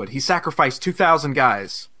Whispering Wood. He sacrificed 2,000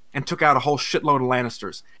 guys and took out a whole shitload of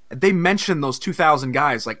Lannisters. They mentioned those 2,000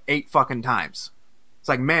 guys like 8 fucking times. It's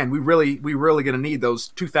like, man, we really gonna need those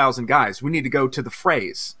 2,000 guys. We need to go to the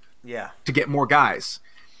Freys to get more guys.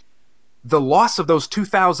 The loss of those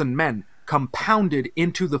 2,000 men compounded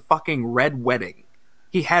into the fucking Red Wedding.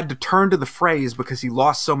 He had to turn to the Freys because he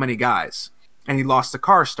lost so many guys. And he lost the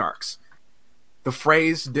Karstarks. The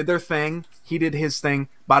Freys did their thing. He did his thing.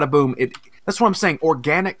 Bada boom. That's what I'm saying.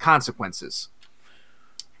 Organic consequences.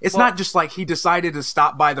 It's not just like he decided to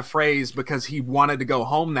stop by the Freys because he wanted to go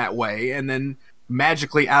home that way, and then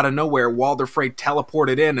magically out of nowhere, Walder Frey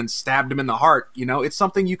teleported in and stabbed him in the heart. You know, it's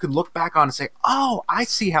something you could look back on and say, oh, I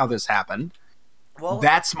see how this happened. Well,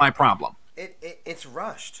 that's my problem. It's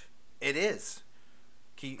rushed. It is.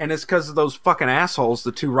 And it's because of those fucking assholes,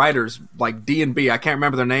 the 2 writers, like D and B. I can't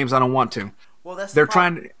remember their names. I don't want to. Well, that's they're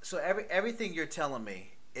trying to. So everything you're telling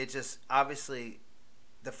me, it just obviously,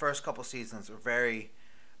 the first couple seasons are very.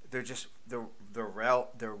 They're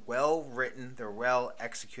well written. They're well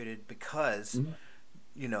executed because. Mm-hmm.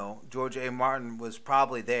 You know, George A. Martin was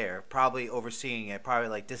probably there, probably overseeing it, probably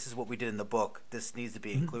like, this is what we did in the book. This needs to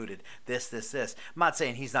be included. This. I'm not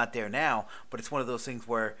saying he's not there now, but it's one of those things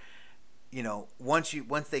where, you know, once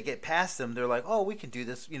they get past them, they're like, oh, we can do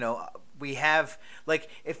this. You know, we have, like,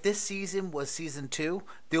 if this season was season 2,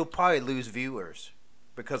 they'll probably lose viewers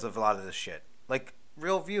because of a lot of this shit. Like,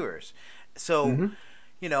 real viewers. So,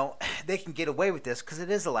 you know, they can get away with this because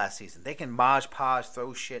it is the last season. They can Maj Podge,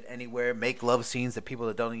 throw shit anywhere, make love scenes that people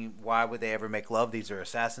that don't even, why would they ever make love? These are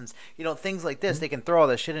assassins. You know, things like this. They can throw all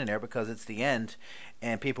this shit in there because it's the end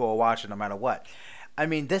and people will watch it no matter what. I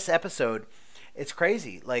mean, this episode, it's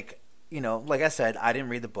crazy. Like, you know, like I said, I didn't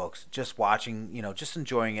read the books. Just watching, you know, just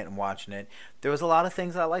enjoying it and watching it. There was a lot of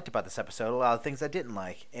things I liked about this episode, a lot of things I didn't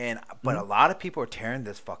like, but a lot of people are tearing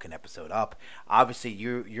this fucking episode up. Obviously,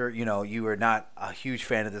 you were not a huge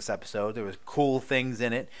fan of this episode. There was cool things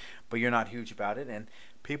in it, but you're not huge about it, and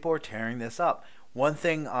people are tearing this up. One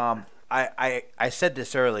thing, I said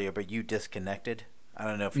this earlier, but you disconnected. I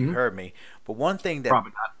don't know if you heard me, but one thing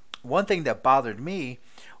that bothered me,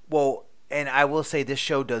 well. And I will say this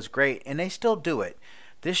show does great, and they still do it.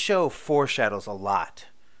 This show foreshadows a lot.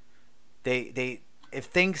 If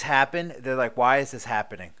things happen, they're like, why is this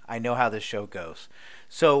happening? I know how this show goes.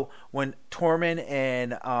 So when Tormund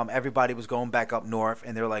and everybody was going back up north,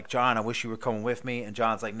 and they're like, Jon, I wish you were coming with me. And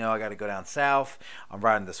Jon's like, no, I got to go down south. I'm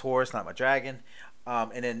riding this horse, not my dragon.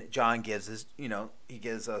 And then Jon gives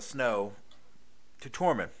Snow to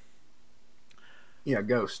Tormund. Yeah,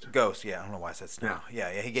 Ghost, yeah. I don't know why I said Snow.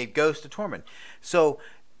 Yeah, he gave Ghost to Tormund. So,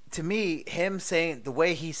 to me, him saying, the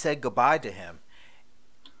way he said goodbye to him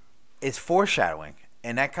is foreshadowing.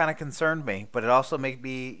 And that kind of concerned me, but it also made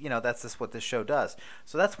me, you know, that's just what this show does.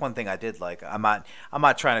 So that's one thing I did like. I'm not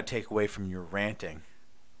trying to take away from your ranting,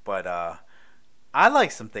 but I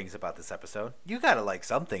like some things about this episode. You got to like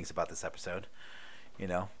some things about this episode, you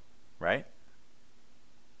know, right?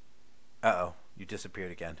 Uh-oh, you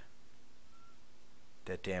disappeared again.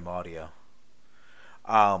 That damn audio.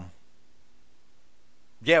 Yeah,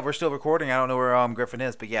 we're still recording. I don't know where Griffin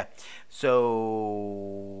is, but yeah.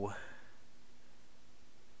 So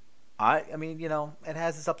I mean, you know, it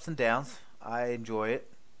has its ups and downs. I enjoy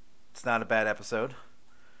it. It's not a bad episode.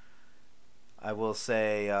 I will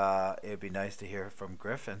say it'd be nice to hear from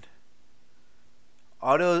Griffin.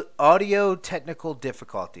 Audio technical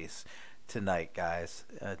difficulties tonight, guys.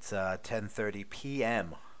 It's 10:30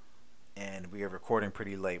 p.m. and we are recording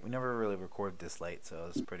pretty late. We never really recorded this late, so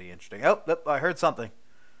it's pretty interesting. Oh, I heard something.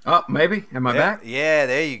 Oh, maybe. Am I back? Yeah,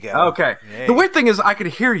 there you go. Okay. The weird thing is I could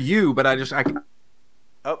hear you, but I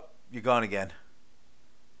Oh, you're gone again.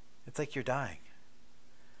 It's like you're dying.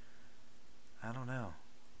 I don't know.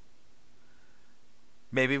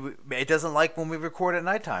 Maybe it doesn't like when we record at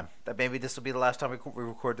nighttime. That maybe this will be the last time we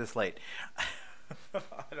record this late.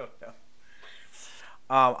 I don't know.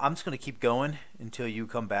 I'm just gonna keep going until you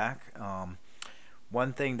come back.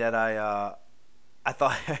 One thing that I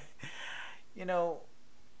thought, you know,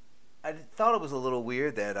 I thought it was a little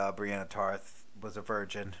weird that Brianna Tarth was a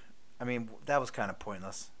virgin. I mean, that was kind of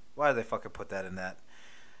pointless. Why did they fucking put that in that?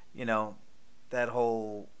 You know, that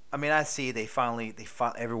whole. I mean, I see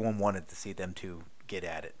everyone wanted to see them two get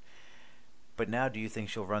at it. But now, do you think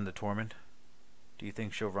she'll run to Tormund? Do you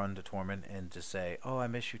think she'll run to Tormund and just say, "Oh, I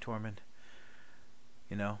miss you, Tormund"?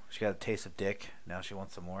 You know, she got a taste of dick. Now she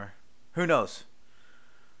wants some more. Who knows?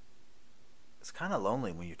 It's kind of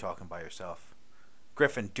lonely when you're talking by yourself.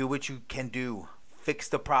 Griffin, do what you can do. Fix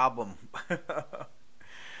the problem.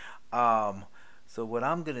 So what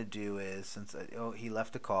I'm gonna do is, since he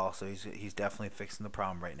left the call, so he's definitely fixing the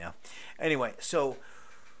problem right now. Anyway, so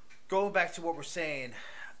going back to what we're saying,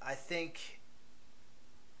 I think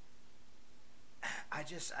I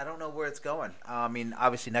don't know where it's going. I mean,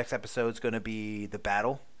 obviously next episode is gonna be the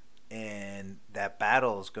battle, and that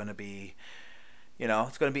battle is gonna be, you know,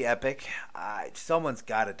 it's gonna be epic. Someone's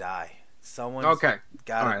gotta die. Someone's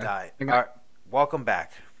gotta die. All right, welcome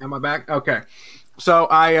back. Am I back? Okay. So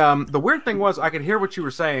the weird thing was I could hear what you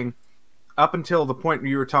were saying up until the point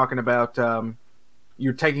you were talking about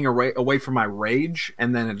you're taking away from my rage,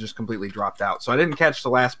 and then it just completely dropped out. So I didn't catch the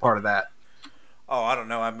last part of that. Oh, I don't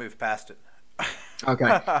know. I moved past it.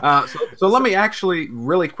 Okay. So let me actually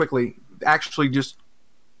really quickly just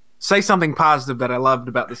say something positive that I loved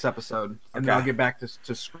about this episode, and then I'll get back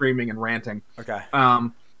to screaming and ranting. Okay.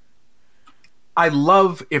 I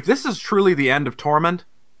love, if this is truly the end of Tormund,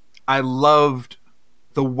 I loved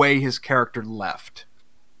the way his character left.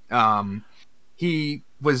 He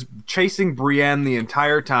was chasing Brienne the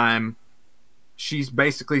entire time. She's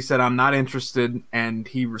basically said, "I'm not interested," and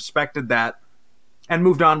he respected that and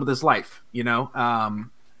moved on with his life. You know,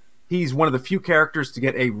 he's one of the few characters to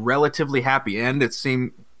get a relatively happy end. It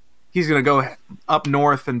seemed he's going to go up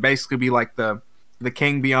north and basically be like the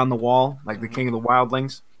king beyond the wall, like the king of the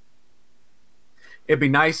wildlings. It'd be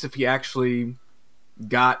nice if he actually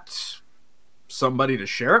got somebody to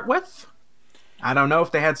share it with. I don't know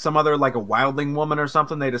if they had some other, like a wildling woman or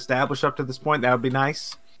something they'd established up to this point. That would be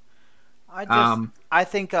nice. I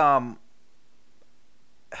think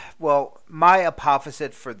well, my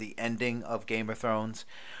opposite for the ending of Game of Thrones,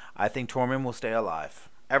 I think Tormund will stay alive.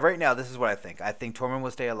 Right now, this is what I think. I think Tormund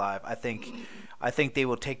will stay alive. I think they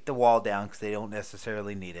will take the wall down because they don't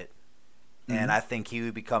necessarily need it. And I think he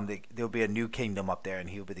would become there'll be a new kingdom up there, and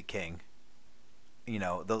he will be the king. You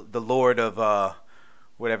know, the lord of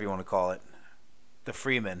whatever you want to call it, the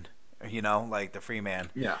freeman. You know, like the free man.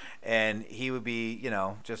 Yeah. And he would be, you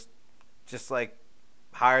know, just like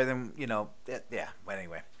higher than, you know, yeah. But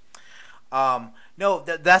anyway, no,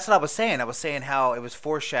 that's what I was saying. I was saying how it was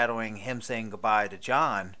foreshadowing him saying goodbye to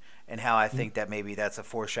Jon, and how I think that maybe that's a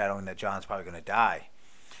foreshadowing that Jon's probably going to die.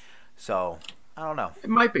 So. I don't know. It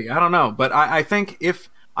might be. I don't know. But I think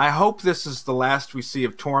I hope this is the last we see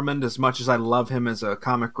of Tormund, as much as I love him as a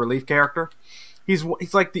comic relief character. He's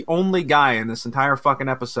like the only guy in this entire fucking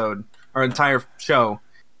episode, or entire show,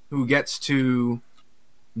 who gets to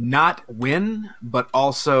not win, but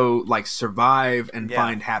also like survive and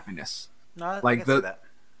find happiness. No, like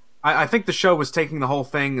I think the show was taking the whole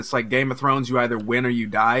thing. It's like Game of Thrones, you either win or you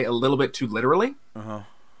die, a little bit too literally.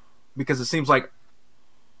 Because it seems like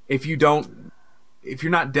if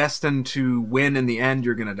you're not destined to win in the end,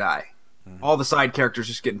 you're going to die. All the side characters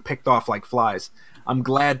just getting picked off like flies. I'm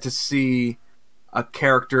glad to see a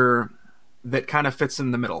character that kind of fits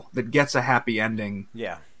in the middle, that gets a happy ending.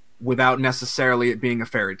 Yeah. Without necessarily it being a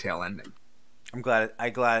fairy tale ending. I'm glad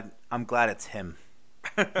it's him.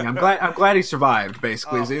 Yeah, I'm glad he survived,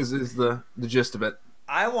 basically, is the gist of it.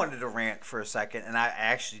 I wanted to rant for a second, and I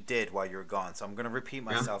actually did while you were gone, so I'm going to repeat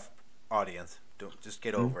myself, audience. Don't just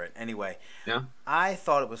get over it. Anyway, I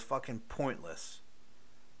thought it was fucking pointless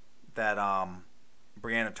that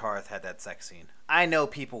Brianna Tarth had that sex scene. I know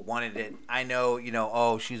people wanted it. I know, you know,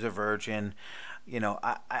 oh, she's a virgin. You know,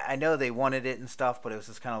 I know they wanted it and stuff, but it was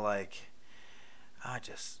just kind of like,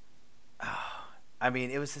 I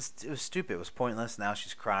mean, it was stupid. It was pointless. Now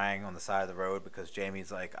she's crying on the side of the road because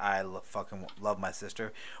Jamie's like, fucking love my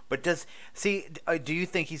sister. But do you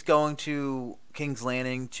think he's going to King's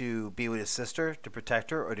Landing to be with his sister to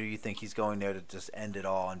protect her, or do you think he's going there to just end it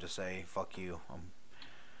all and just say fuck you?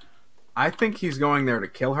 I think he's going there to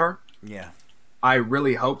kill her. Yeah. I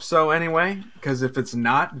really hope so anyway, because if it's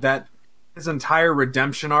not, that his entire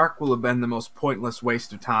redemption arc will have been the most pointless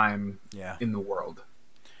waste of time in the world.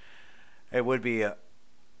 It would be,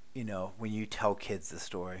 when you tell kids the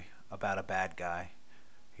story about a bad guy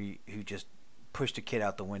who just pushed a kid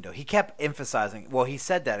out the window. He kept emphasizing, well, he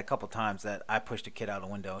said that a couple times, that I pushed a kid out the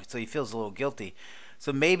window, so he feels a little guilty.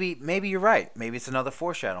 So maybe you're right. Maybe it's another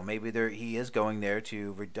foreshadow. Maybe he is going there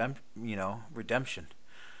to redemption.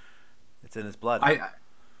 It's in his blood.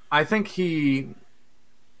 I think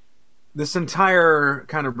this entire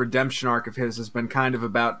kind of redemption arc of his has been kind of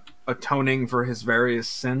about atoning for his various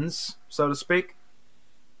sins, so to speak.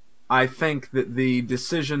 I think that the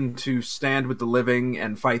decision to stand with the living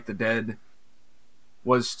and fight the dead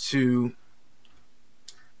was to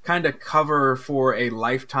kind of cover for a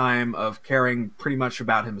lifetime of caring pretty much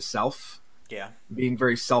about himself. Yeah. Being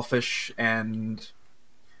very selfish and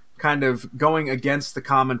kind of going against the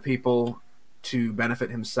common people to benefit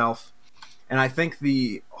himself. And I think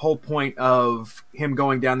the whole point of him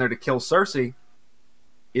going down there to kill Cersei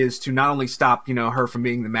is to not only stop, her from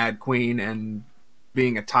being the Mad Queen and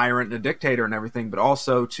being a tyrant and a dictator and everything, but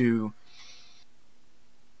also to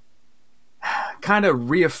kind of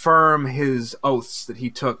reaffirm his oaths that he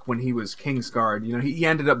took when he was Kingsguard. He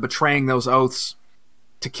ended up betraying those oaths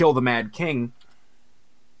to kill the Mad King,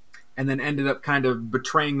 and then ended up kind of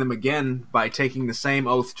betraying them again by taking the same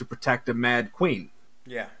oath to protect a Mad Queen.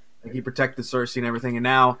 Yeah. He protected Cersei and everything, and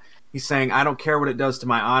now he's saying, I don't care what it does to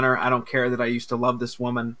my honor. I don't care that I used to love this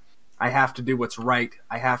woman. I have to do what's right.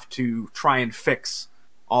 I have to try and fix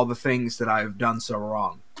all the things that I've done so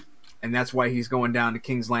wrong. And that's why he's going down to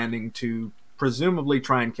King's Landing to presumably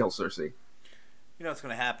try and kill Cersei. You know what's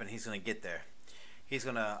going to happen? He's going to get there. He's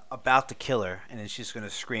about to kill her, and then she's going to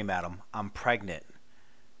scream at him, I'm pregnant.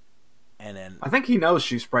 And then I think he knows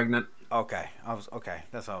she's pregnant. Okay.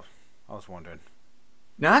 That's all I was wondering.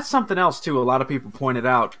 Now that's something else too. A lot of people pointed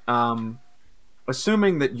out,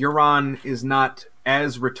 assuming that Euron is not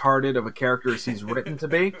as retarded of a character as he's written to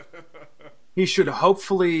be, he should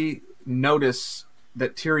hopefully notice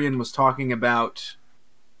that Tyrion was talking about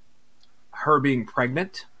her being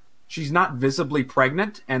pregnant. She's not visibly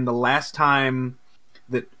pregnant, and the last time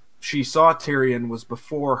that she saw Tyrion was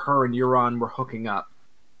before her and Euron were hooking up.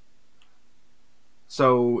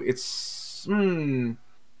 So it's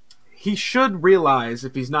he should realize,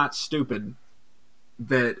 if he's not stupid,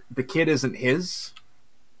 that the kid isn't his.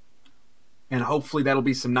 And hopefully that'll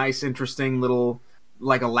be some nice, interesting little,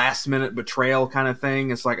 like a last-minute betrayal kind of thing.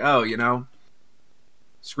 It's like, oh,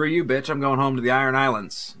 screw you, bitch, I'm going home to the Iron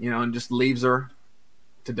Islands. And just leaves her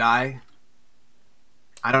to die.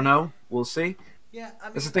 I don't know. We'll see. Yeah, I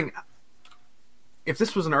mean, that's the thing. If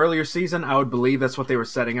this was an earlier season, I would believe that's what they were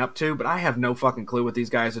setting up to, but I have no fucking clue what these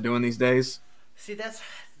guys are doing these days. See, that's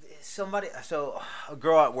somebody. So a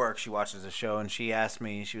girl at work, she watches the show, and she asked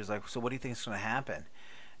me, she was like, so what do you think is going to happen?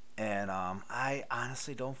 And I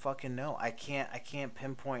honestly don't fucking know. I can't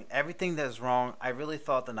pinpoint everything that's wrong. I really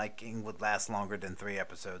thought the Night King would last longer than 3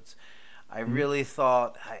 episodes. I really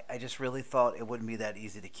thought, I just really thought it wouldn't be that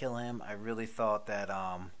easy to kill him. I really thought that,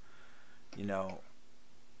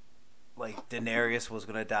 like Daenerys was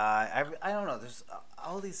gonna die. I don't know. There's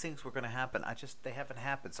all these things were gonna happen. They haven't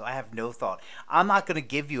happened. So I have no thought. I'm not gonna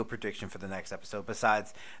give you a prediction for the next episode.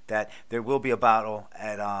 Besides that, there will be a battle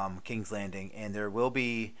at King's Landing, and there will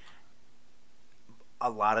be a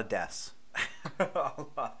lot of deaths. A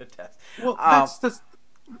lot of deaths. Well, that's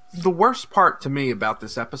the worst part to me about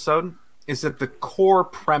this episode is that the core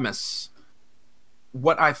premise,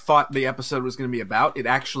 what I thought the episode was going to be about, it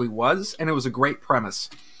actually was, and it was a great premise.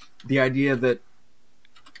 The idea that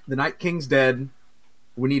the Night King's dead,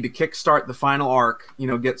 we need to kickstart the final arc,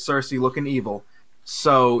 get Cersei looking evil.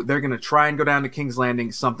 So they're going to try and go down to King's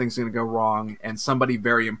Landing, something's going to go wrong, and somebody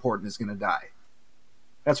very important is going to die.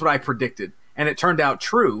 That's what I predicted. And it turned out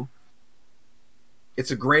true.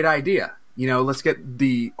 It's a great idea. Let's get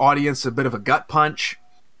the audience a bit of a gut punch.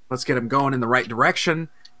 Let's get them going in the right direction,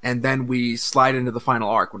 and then we slide into the final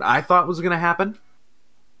arc. What I thought was going to happen,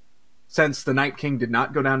 since the Night King did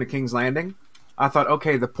not go down to King's Landing, I thought,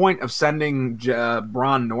 okay, the point of sending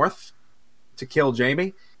Bronn north to kill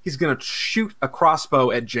Jaime, he's going to shoot a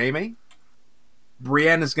crossbow at Jaime.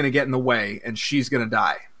 Brienne is going to get in the way, and she's going to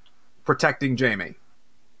die, protecting Jaime.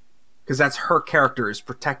 Because that's her character, is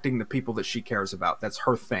protecting the people that she cares about. That's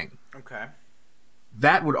her thing. Okay.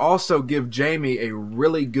 that would also give Jaime a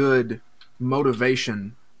really good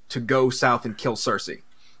motivation to go south and kill Cersei.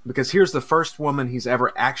 Because here's the first woman he's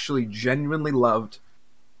ever actually genuinely loved,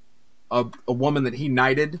 a woman that he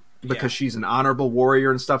knighted because she's an honorable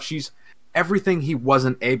warrior and stuff. She's everything he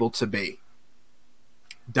wasn't able to be.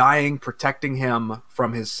 Dying, protecting him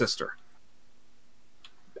from his sister.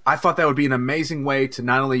 I thought that would be an amazing way to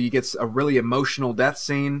not only you get a really emotional death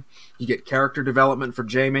scene, you get character development for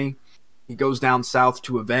Jaime. He goes down south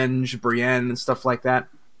to avenge Brienne and stuff like that.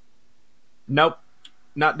 Nope.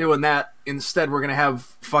 Not doing that. Instead, we're going to have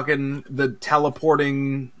fucking the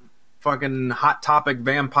teleporting fucking Hot Topic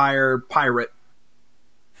vampire pirate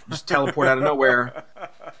just teleport out of nowhere,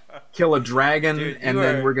 kill a dragon, Dude,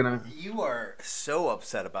 then we're going to... You are so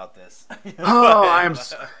upset about this. Oh, I am...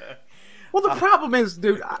 Well, the problem is,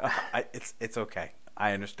 dude... It's okay.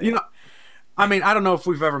 I understand. You know, I mean, I don't know if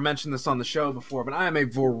we've ever mentioned this on the show before, but I am a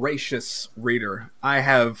voracious reader. I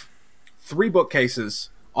have 3 bookcases,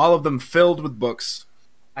 all of them filled with books.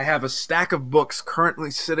 I have a stack of books currently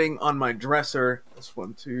sitting on my dresser. This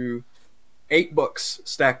 1, 2, 8 books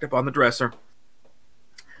stacked up on the dresser.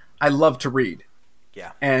 I love to read.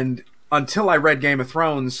 Yeah. And until I read Game of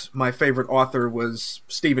Thrones, my favorite author was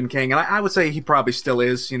Stephen King. And I would say he probably still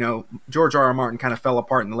is. You know, George R. R. Martin kind of fell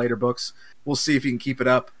apart in the later books. We'll see if he can keep it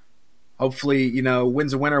up. Hopefully, you know,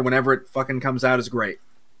 Winds of Winter, whenever it fucking comes out, is great.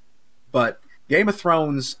 But Game of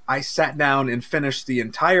Thrones, I sat down and finished the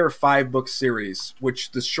entire 5-book series,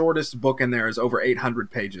 which the shortest book in there is over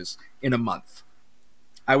 800 pages, in a month.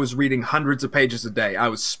 I was reading hundreds of pages a day. I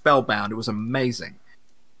was spellbound. It was amazing.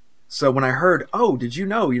 So when I heard, oh, did you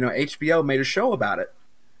know, HBO made a show about it.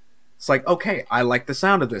 It's like, okay, I like the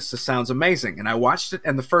sound of this. This sounds amazing. And I watched it,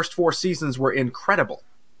 and the first 4 seasons were incredible.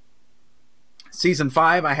 Season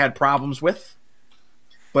 5, I had problems with,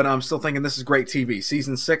 but I'm still thinking this is great TV.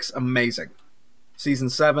 Season 6, amazing. Season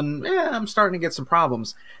 7, I'm starting to get some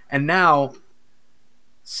problems. And now,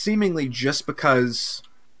 seemingly just because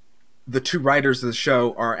the 2 writers of the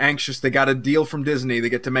show are anxious, they got a deal from Disney, they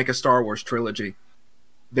get to make a Star Wars trilogy.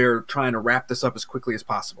 They're trying to wrap this up as quickly as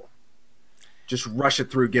possible. Just rush it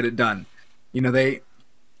through, get it done. You know,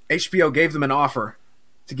 HBO gave them an offer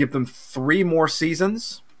to give them 3 more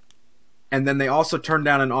seasons, and then they also turned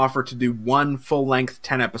down an offer to do 1 full-length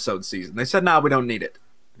 10-episode season. They said, we don't need it.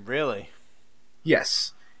 Really?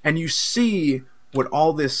 Yes. And you see what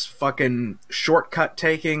all this fucking shortcut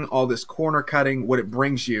taking, all this corner cutting, what it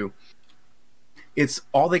brings you. It's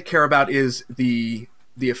all they care about is the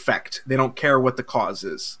effect. They don't care what the cause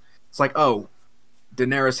is. It's like, oh,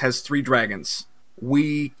 Daenerys has 3 dragons.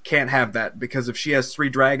 We can't have that, because if she has 3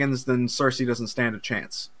 dragons, then Cersei doesn't stand a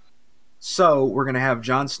chance. So we're going to have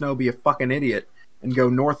Jon Snow be a fucking idiot and go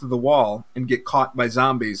north of the wall and get caught by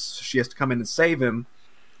zombies. So she has to come in and save him,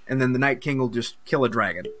 and then the Night King will just kill a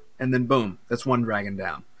dragon. And then boom, that's 1 dragon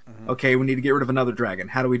down. Mm-hmm. Okay, we need to get rid of another dragon.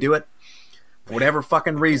 How do we do it? For whatever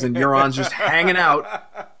fucking reason, Euron's just hanging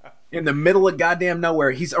out in the middle of goddamn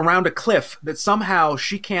nowhere. He's around a cliff that somehow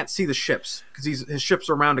she can't see the ships, because his ships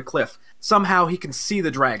are around a cliff. Somehow he can see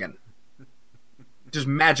the dragon. Just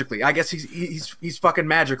magically. I guess he's fucking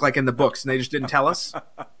magic, like in the books, and they just didn't tell us.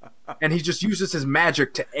 And he just uses his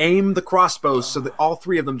magic to aim the crossbows so that all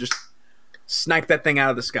 3 of them just snipe that thing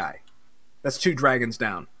out of the sky. That's 2 dragons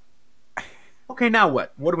down. Okay, now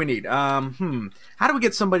what? What do we need? How do we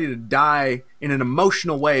get somebody to die in an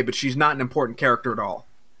emotional way, but she's not an important character at all?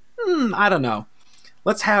 I don't know.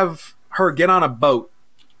 Let's have her get on a boat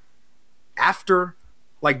after,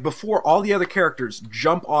 like, before all the other characters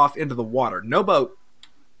jump off into the water. No boat.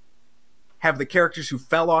 Have the characters who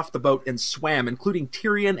fell off the boat and swam, including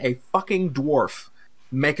Tyrion, a fucking dwarf,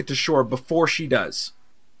 make it to shore before she does.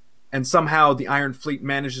 And somehow the Iron Fleet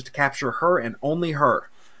manages to capture her and only her.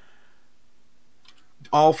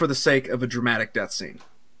 All for the sake of a dramatic death scene.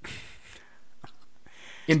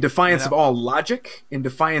 In defiance of all logic, in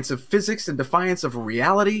defiance of physics, in defiance of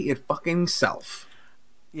reality, it fucking self.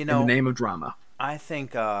 In the name of drama. I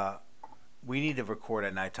think we need to record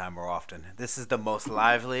at nighttime more often. This is the most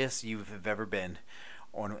liveliest you've ever been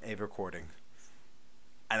on a recording,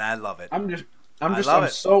 and I love it.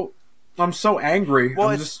 I'm so angry.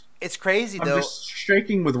 Well, it's crazy though. I'm just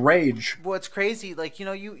shaking with rage. Well, it's crazy. Like,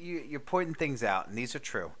 you're pointing things out, and these are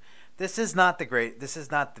true. This is not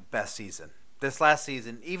the best season. This last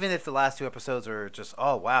season, even if the last 2 episodes are just,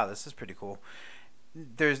 oh wow, this is pretty cool.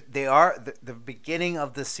 The beginning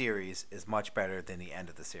of the series is much better than the end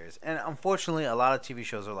of the series, and unfortunately, a lot of TV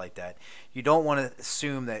shows are like that. You don't want to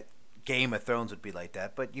assume that Game of Thrones would be like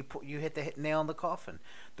that, but you hit the nail on the coffin.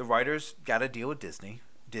 The writers got to deal with Disney.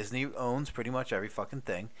 Disney owns pretty much every fucking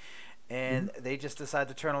thing, and they just decided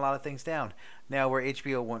to turn a lot of things down. Now, where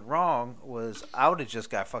HBO went wrong was I would have just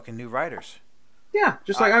got fucking new writers. Yeah,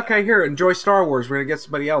 just like, okay, here, enjoy Star Wars. We're gonna get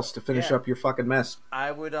somebody else to finish Yeah. up your fucking mess.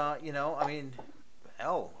 I would, I mean,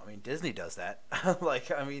 hell, I mean, Disney does that.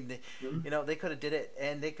 Like, I mean, Mhm. they could have did it,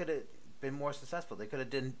 and they could have been more successful. They could have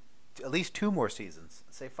done at least 2 more seasons.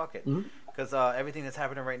 Say fuck it, Mhm. because everything that's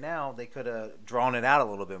happening right now, they could have drawn it out a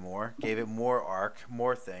little bit more, gave it more arc,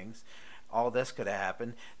 more things. All this could have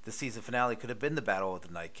happened. The season finale could have been the Battle of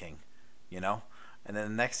the Night King, you know, and then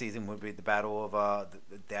the next season would be the battle of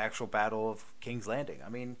the actual battle of King's Landing. I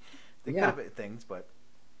mean, they could Yeah. have been things, but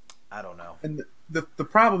I don't know. And the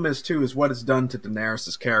problem is too is what it's done to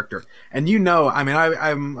Daenerys' character. And you know, I mean,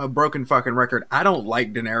 I'm a broken fucking record. I don't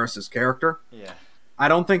like Daenerys' character. Yeah. I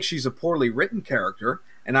don't think she's a poorly written character,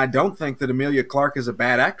 and I don't think that Emilia Clarke is a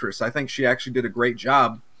bad actress. I think she actually did a great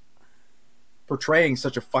job portraying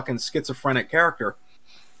such a fucking schizophrenic character.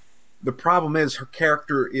 The problem is her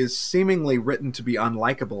character is seemingly written to be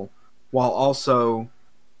unlikable while also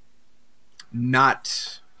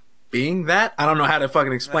not being that. I don't know how to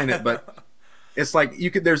fucking explain it, but it's like you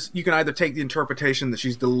can either take the interpretation that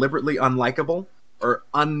she's deliberately unlikable or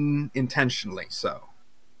unintentionally so.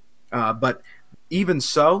 But even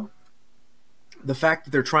so, the fact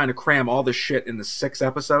that they're trying to cram all this shit into 6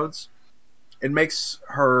 episodes, it makes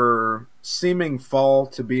her seeming fall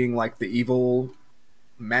to being like the evil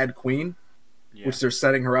Mad Queen, Yeah. which they're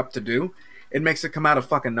setting her up to do. It makes it come out of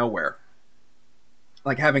fucking nowhere.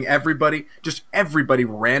 Like having just everybody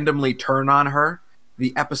randomly turn on her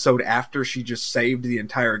the episode after she just saved the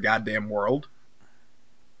entire goddamn world.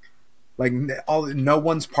 Like no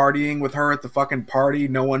one's partying with her at the fucking party.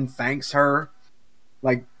 No one thanks her.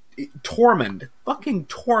 Like Tormund, fucking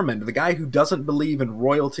Tormund, the guy who doesn't believe in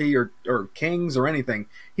royalty or kings or anything.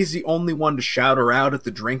 He's the only one to shout her out at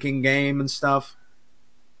the drinking game and stuff.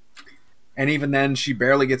 And even then, she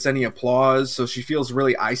barely gets any applause, so she feels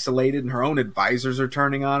really isolated, and her own advisors are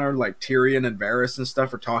turning on her, like Tyrion and Varys and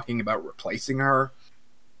stuff are talking about replacing her.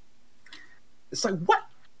 It's like, what?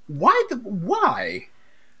 Why?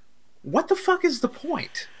 What the fuck is the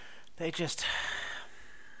point? They just.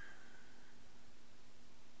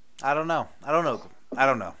 I don't know. I don't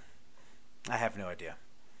know. I have no idea.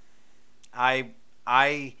 I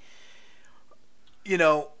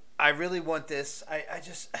really want this. I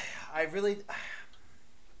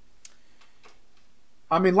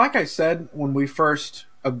mean, like I said, when we first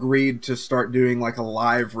agreed to start doing like a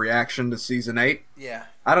live reaction to season 8, Yeah.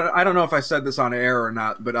 I don't know if I said this on air or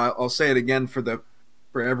not, but I'll say it again for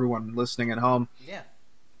everyone listening at home. Yeah.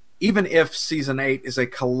 Even if season 8 is a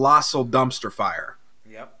colossal dumpster fire,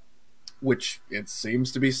 Yep. which it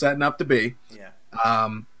seems to be setting up to be, Yeah.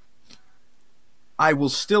 I will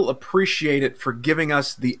still appreciate it for giving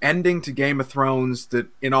us the ending to Game of Thrones that,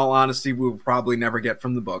 in all honesty, we will probably never get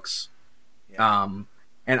from the books. Yeah.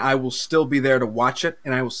 And I will still be there to watch it,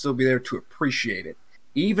 and I will still be there to appreciate it.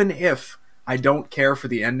 Even if I don't care for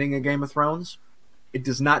the ending of Game of Thrones, it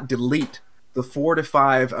does not delete the 4 to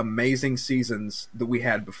 5 amazing seasons that we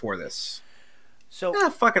had before this.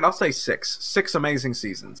 So Fuck it, I'll say 6. 6 amazing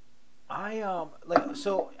seasons.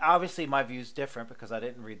 so obviously my view's different because I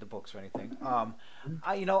didn't read the books or anything. I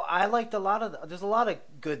liked there's a lot of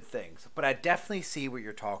good things, but I definitely see what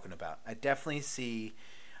you're talking about. I definitely see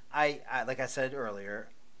I like I said earlier,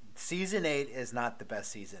 season 8 is not the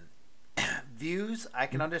best season. Views, I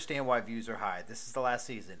can understand why views are high. This is the last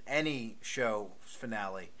season. Any show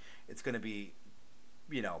finale, it's going to be,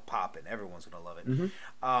 popping. Everyone's going to love it.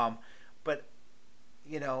 Mm-hmm. But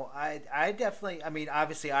I definitely. I mean,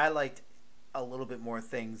 obviously, I liked a little bit more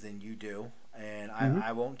things than you do, and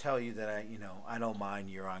I won't tell you that I don't mind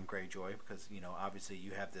Euron Greyjoy because obviously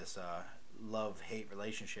you have this love-hate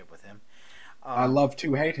relationship with him. I love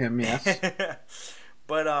to hate him, yes.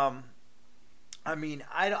 But I mean,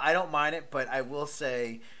 I don't mind it, but I will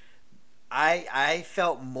say, I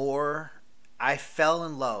felt more. I fell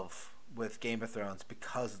in love with Game of Thrones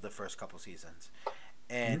because of the first couple seasons,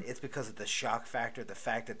 and it's because of the shock factor, the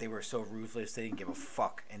fact that they were so ruthless, they didn't give a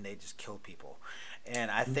fuck, and they just killed people,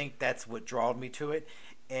 and I think that's what drawed me to it,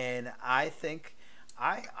 and I think.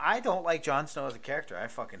 I don't like Jon Snow as a character. I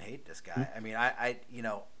fucking hate this guy. I mean, I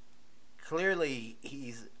clearly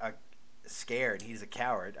he's scared. He's a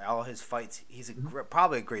coward. All his fights, he's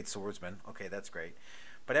probably a great swordsman. Okay, that's great.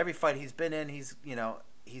 But every fight he's been in,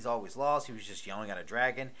 he's always lost. He was just yelling at a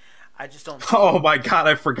dragon. I just don't. Oh my god,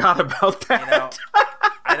 I forgot about that.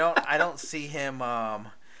 I don't see him,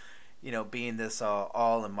 being this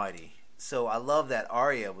all and mighty. So I love that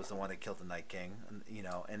Arya was the one that killed the Night King.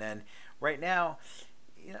 And then right now,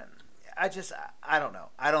 I don't know.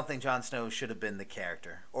 I don't think Jon Snow should have been the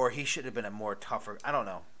character, or he should have been a more tougher. I don't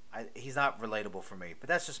know. He's not relatable for me, but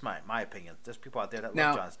that's just my opinion. There's people out there that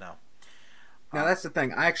love Jon Snow. Now that's the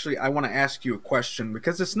thing. I want to ask you a question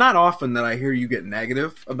because it's not often that I hear you get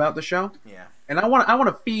negative about the show. Yeah. And I want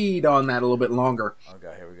to feed on that a little bit longer.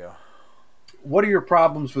 Okay, here we go. What are your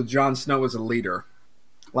problems with Jon Snow as a leader?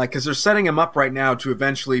 Like, because they're setting him up right now to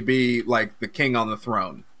eventually be like the king on the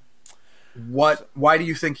throne. Why do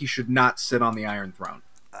you think he should not sit on the Iron Throne?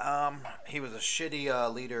 He was a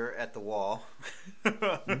shitty leader at the Wall.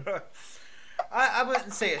 I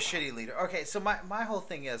wouldn't say a shitty leader. Okay, so my whole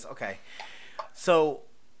thing is, okay, so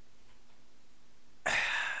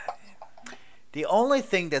the only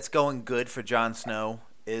thing that's going good for Jon Snow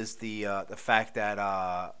is the fact that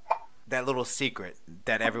that little secret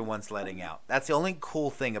that everyone's letting out. That's the only cool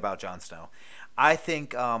thing about Jon Snow. I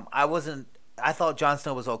think I thought Jon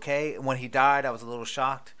Snow was okay. When he died, I was a little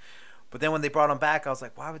shocked. But then when they brought him back, I was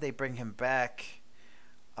like, why would they bring him back?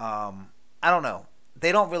 I don't know.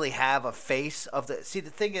 They don't really have a face of the... See,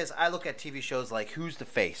 the thing is, I look at TV shows like, who's the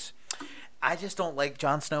face? I just don't like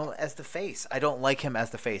Jon Snow as the face. I don't like him as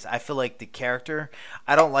the face. I feel like the character...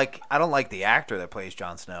 I don't like the actor that plays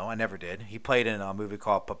Jon Snow. I never did. He played in a movie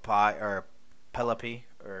called Penelope,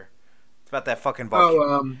 or... It's about that fucking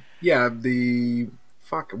volcano. Yeah, the...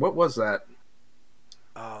 Fuck, what was that?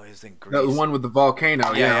 Oh, he's in Greece. The one with the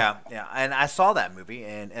volcano, yeah. And I saw that movie,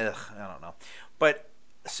 and I don't know. But,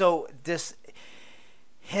 so,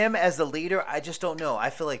 him as the leader, I just don't know. I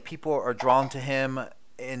feel like people are drawn to him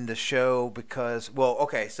in the show because, well,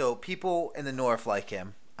 okay, so people in the North like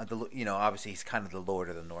him. Obviously he's kind of the Lord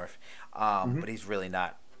of the North, but he's really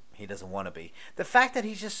not. He doesn't want to be. The fact that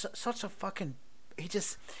he's just such a fucking... He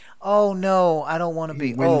just, oh no, I don't want to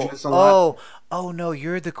be. Oh no,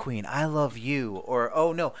 you're the queen. I love you. Or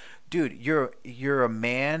oh no, dude, you're a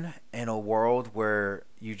man in a world where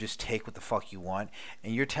you just take what the fuck you want,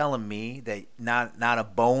 and you're telling me that not a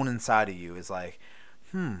bone inside of you is like,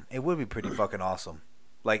 it would be pretty fucking awesome.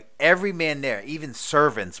 Like every man there, even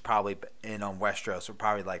servants probably on Westeros are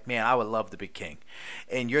probably like, man, I would love to be king.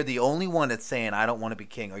 And you're the only one that's saying I don't want to be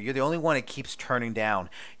king, or you're the only one that keeps turning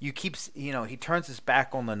down. He turns his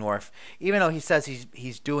back on the North, even though he says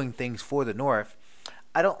he's doing things for the North.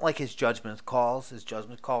 I don't like his judgment calls. His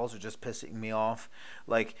judgment calls are just pissing me off.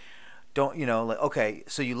 Like, okay,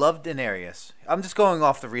 so you love Daenerys. I'm just going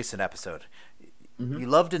off the recent episode. You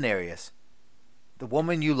love Daenerys. The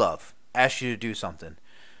woman you love asks you to do something.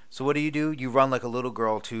 So what do? You run like a little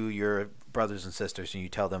girl to your brothers and sisters and you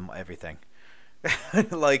tell them everything. I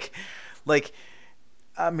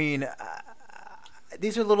mean,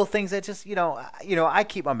 these are little things that just, I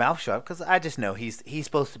keep my mouth shut because I just know he's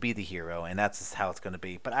supposed to be the hero and that's just how it's going to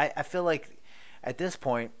be. But I feel like at this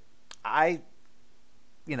point, I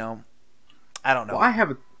don't know. Well, I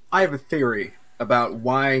have a theory about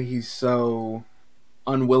why he's so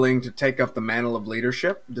unwilling to take up the mantle of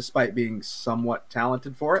leadership despite being somewhat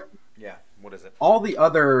talented for it. Yeah, what is it? All the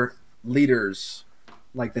other leaders,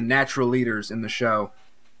 like the natural leaders in the show,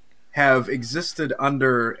 have existed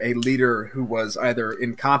under a leader who was either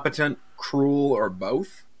incompetent, cruel, or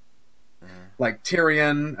both. Like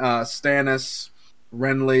Tyrion, Stannis,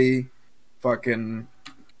 Renly, fucking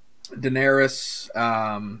Daenerys,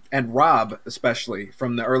 and Robb, especially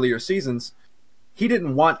from the earlier seasons. He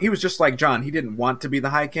was just like Jon. He didn't want to be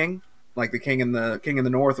the High King, like the king in the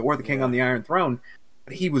North or the king on the Iron Throne.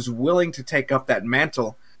 But he was willing to take up that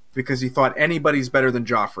mantle because he thought anybody's better than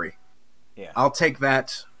Joffrey. Yeah, I'll take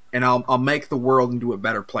that and I'll make the world into a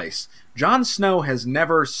better place. Jon Snow has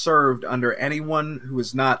never served under anyone who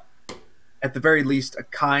is not, at the very least, a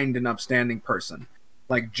kind and upstanding person.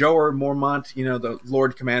 Like Jorah Mormont, the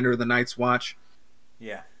Lord Commander of the Night's Watch.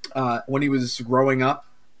 Yeah. When he was growing up,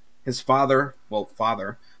 his father,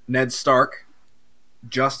 Ned Stark,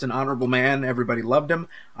 just an honorable man. Everybody loved him.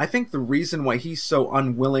 I think the reason why he's so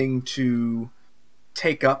unwilling to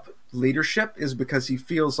take up leadership is because he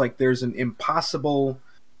feels like there's an impossible,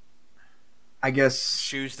 I guess,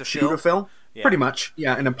 shoe to fill. Yeah. Pretty much.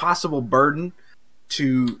 Yeah, an impossible burden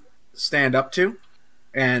to stand up to.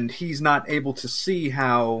 And he's not able to see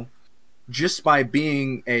how just by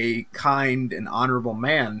being a kind and honorable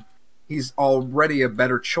man, he's already a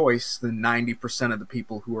better choice than 90% of the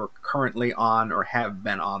people who are currently on or have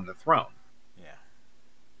been on the throne. Yeah.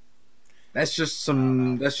 That's just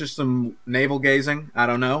some navel gazing. I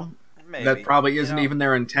don't know. Maybe. That probably isn't even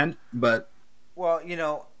their intent, but well,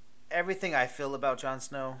 everything I feel about Jon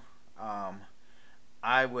Snow,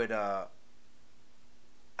 I would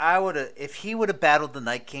if he would have battled the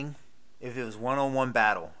Night King, if it was 1-on-1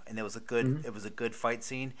 battle and it was a good fight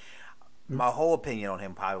scene, my whole opinion on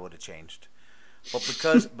him probably would have changed. But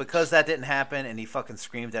because that didn't happen and he fucking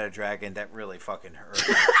screamed at a dragon, that really fucking hurt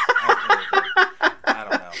me. I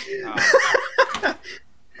don't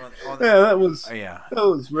know. That was yeah. That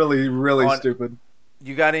was really really stupid.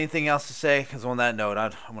 You got anything else to say? Because on that note, I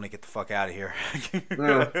want to get the fuck out of here.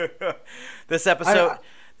 This episode,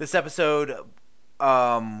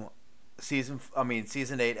 season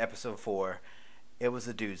 8, episode 4, it was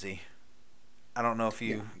a doozy. I don't know if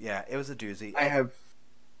you, it was a doozy. I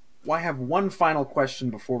have one final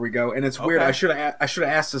question before we go, and it's weird. I should have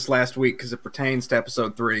asked this last week because it pertains to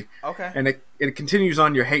episode 3. Okay. And it continues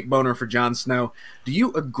on your hate boner for Jon Snow. Do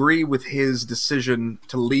you agree with his decision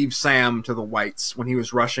to leave Sam to the Whites when he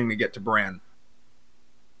was rushing to get to Bran?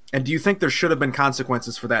 And do you think there should have been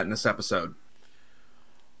consequences for that in this episode?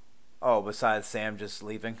 Oh, besides Sam just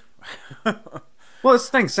leaving? Well, it's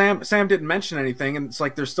the thing. Sam didn't mention anything, and it's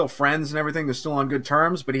like they're still friends and everything. They're still on good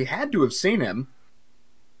terms, but he had to have seen him.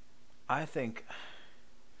 I think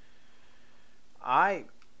I'm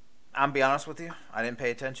be honest with you, I didn't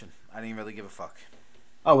pay attention. I didn't really give a fuck.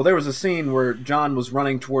 Oh, well, there was a scene where Jon was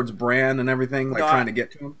running towards Bran and everything, trying to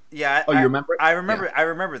get to him. Yeah. You remember it? I remember. Yeah. I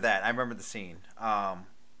remember that. I remember the scene.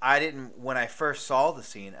 I didn't when I first saw the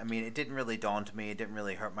scene. I mean, it didn't really dawn to me. It didn't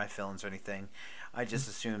really hurt my feelings or anything. I just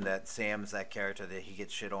assumed that Sam's that character that he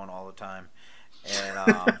gets shit on all the time. And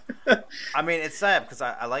I mean, it's sad because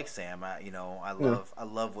I like Sam. I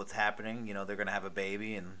love what's happening. They're gonna have a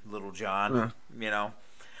baby and little Jon.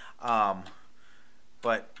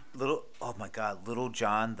 But little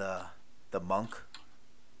Jon, the monk.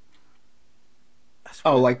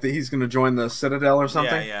 Oh, like he's gonna join the Citadel or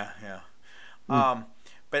something. Yeah.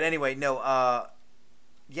 But anyway, no. I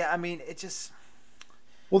mean, it just.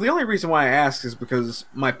 Well, the only reason why I ask is because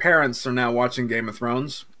my parents are now watching Game of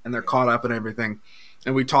Thrones, and they're caught up in everything.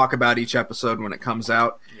 And we talk about each episode when it comes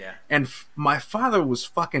out. Yeah. And my father was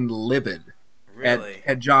fucking livid really?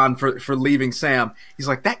 at Jon for leaving Sam. He's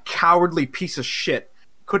like, that cowardly piece of shit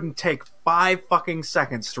couldn't take 5 fucking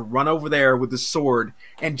seconds to run over there with his sword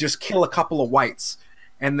and just kill a couple of whites.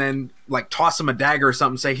 And then, like, toss him a dagger or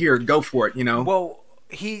something and say, here, go for it, Well,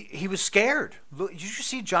 he was scared. Did you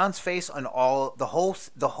see Jon's face on the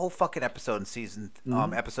whole fucking episode in season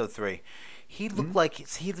episode 3? He looked like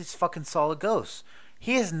he just fucking saw a ghost.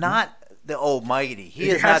 He is not the almighty. He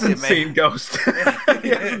hasn't seen Ghost. He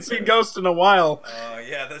hasn't seen Ghost in a while. Oh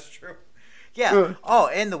yeah, that's true. Yeah. Oh,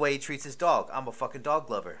 and the way he treats his dog. I'm a fucking dog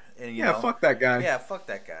lover. And fuck that guy. Yeah, fuck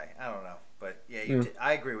that guy. I don't know, but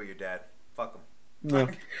I agree with your dad. Fuck him.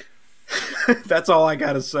 Yeah. That's all I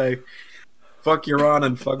gotta say. Fuck Euron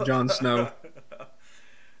and fuck Jon Snow.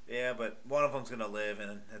 Yeah, but one of them's gonna live,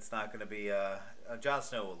 and it's not gonna be. Jon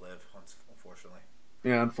Snow will live, unfortunately.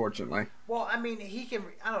 Yeah, unfortunately. Well, I mean, he can.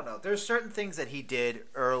 I don't know. There's certain things that he did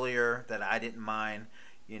earlier that I didn't mind.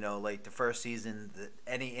 Like the first season,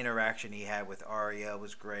 any interaction he had with Arya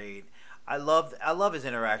was great. I love his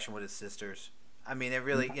interaction with his sisters. I mean, it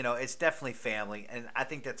really, it's definitely family, and I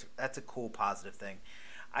think that's a cool, positive thing.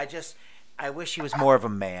 I wish he was more of a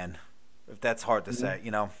man. If that's hard to say,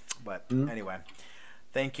 But anyway,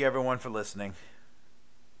 thank you everyone for listening.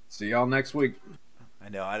 See y'all next week. I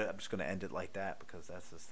know. I'm just going to end it like that because that's just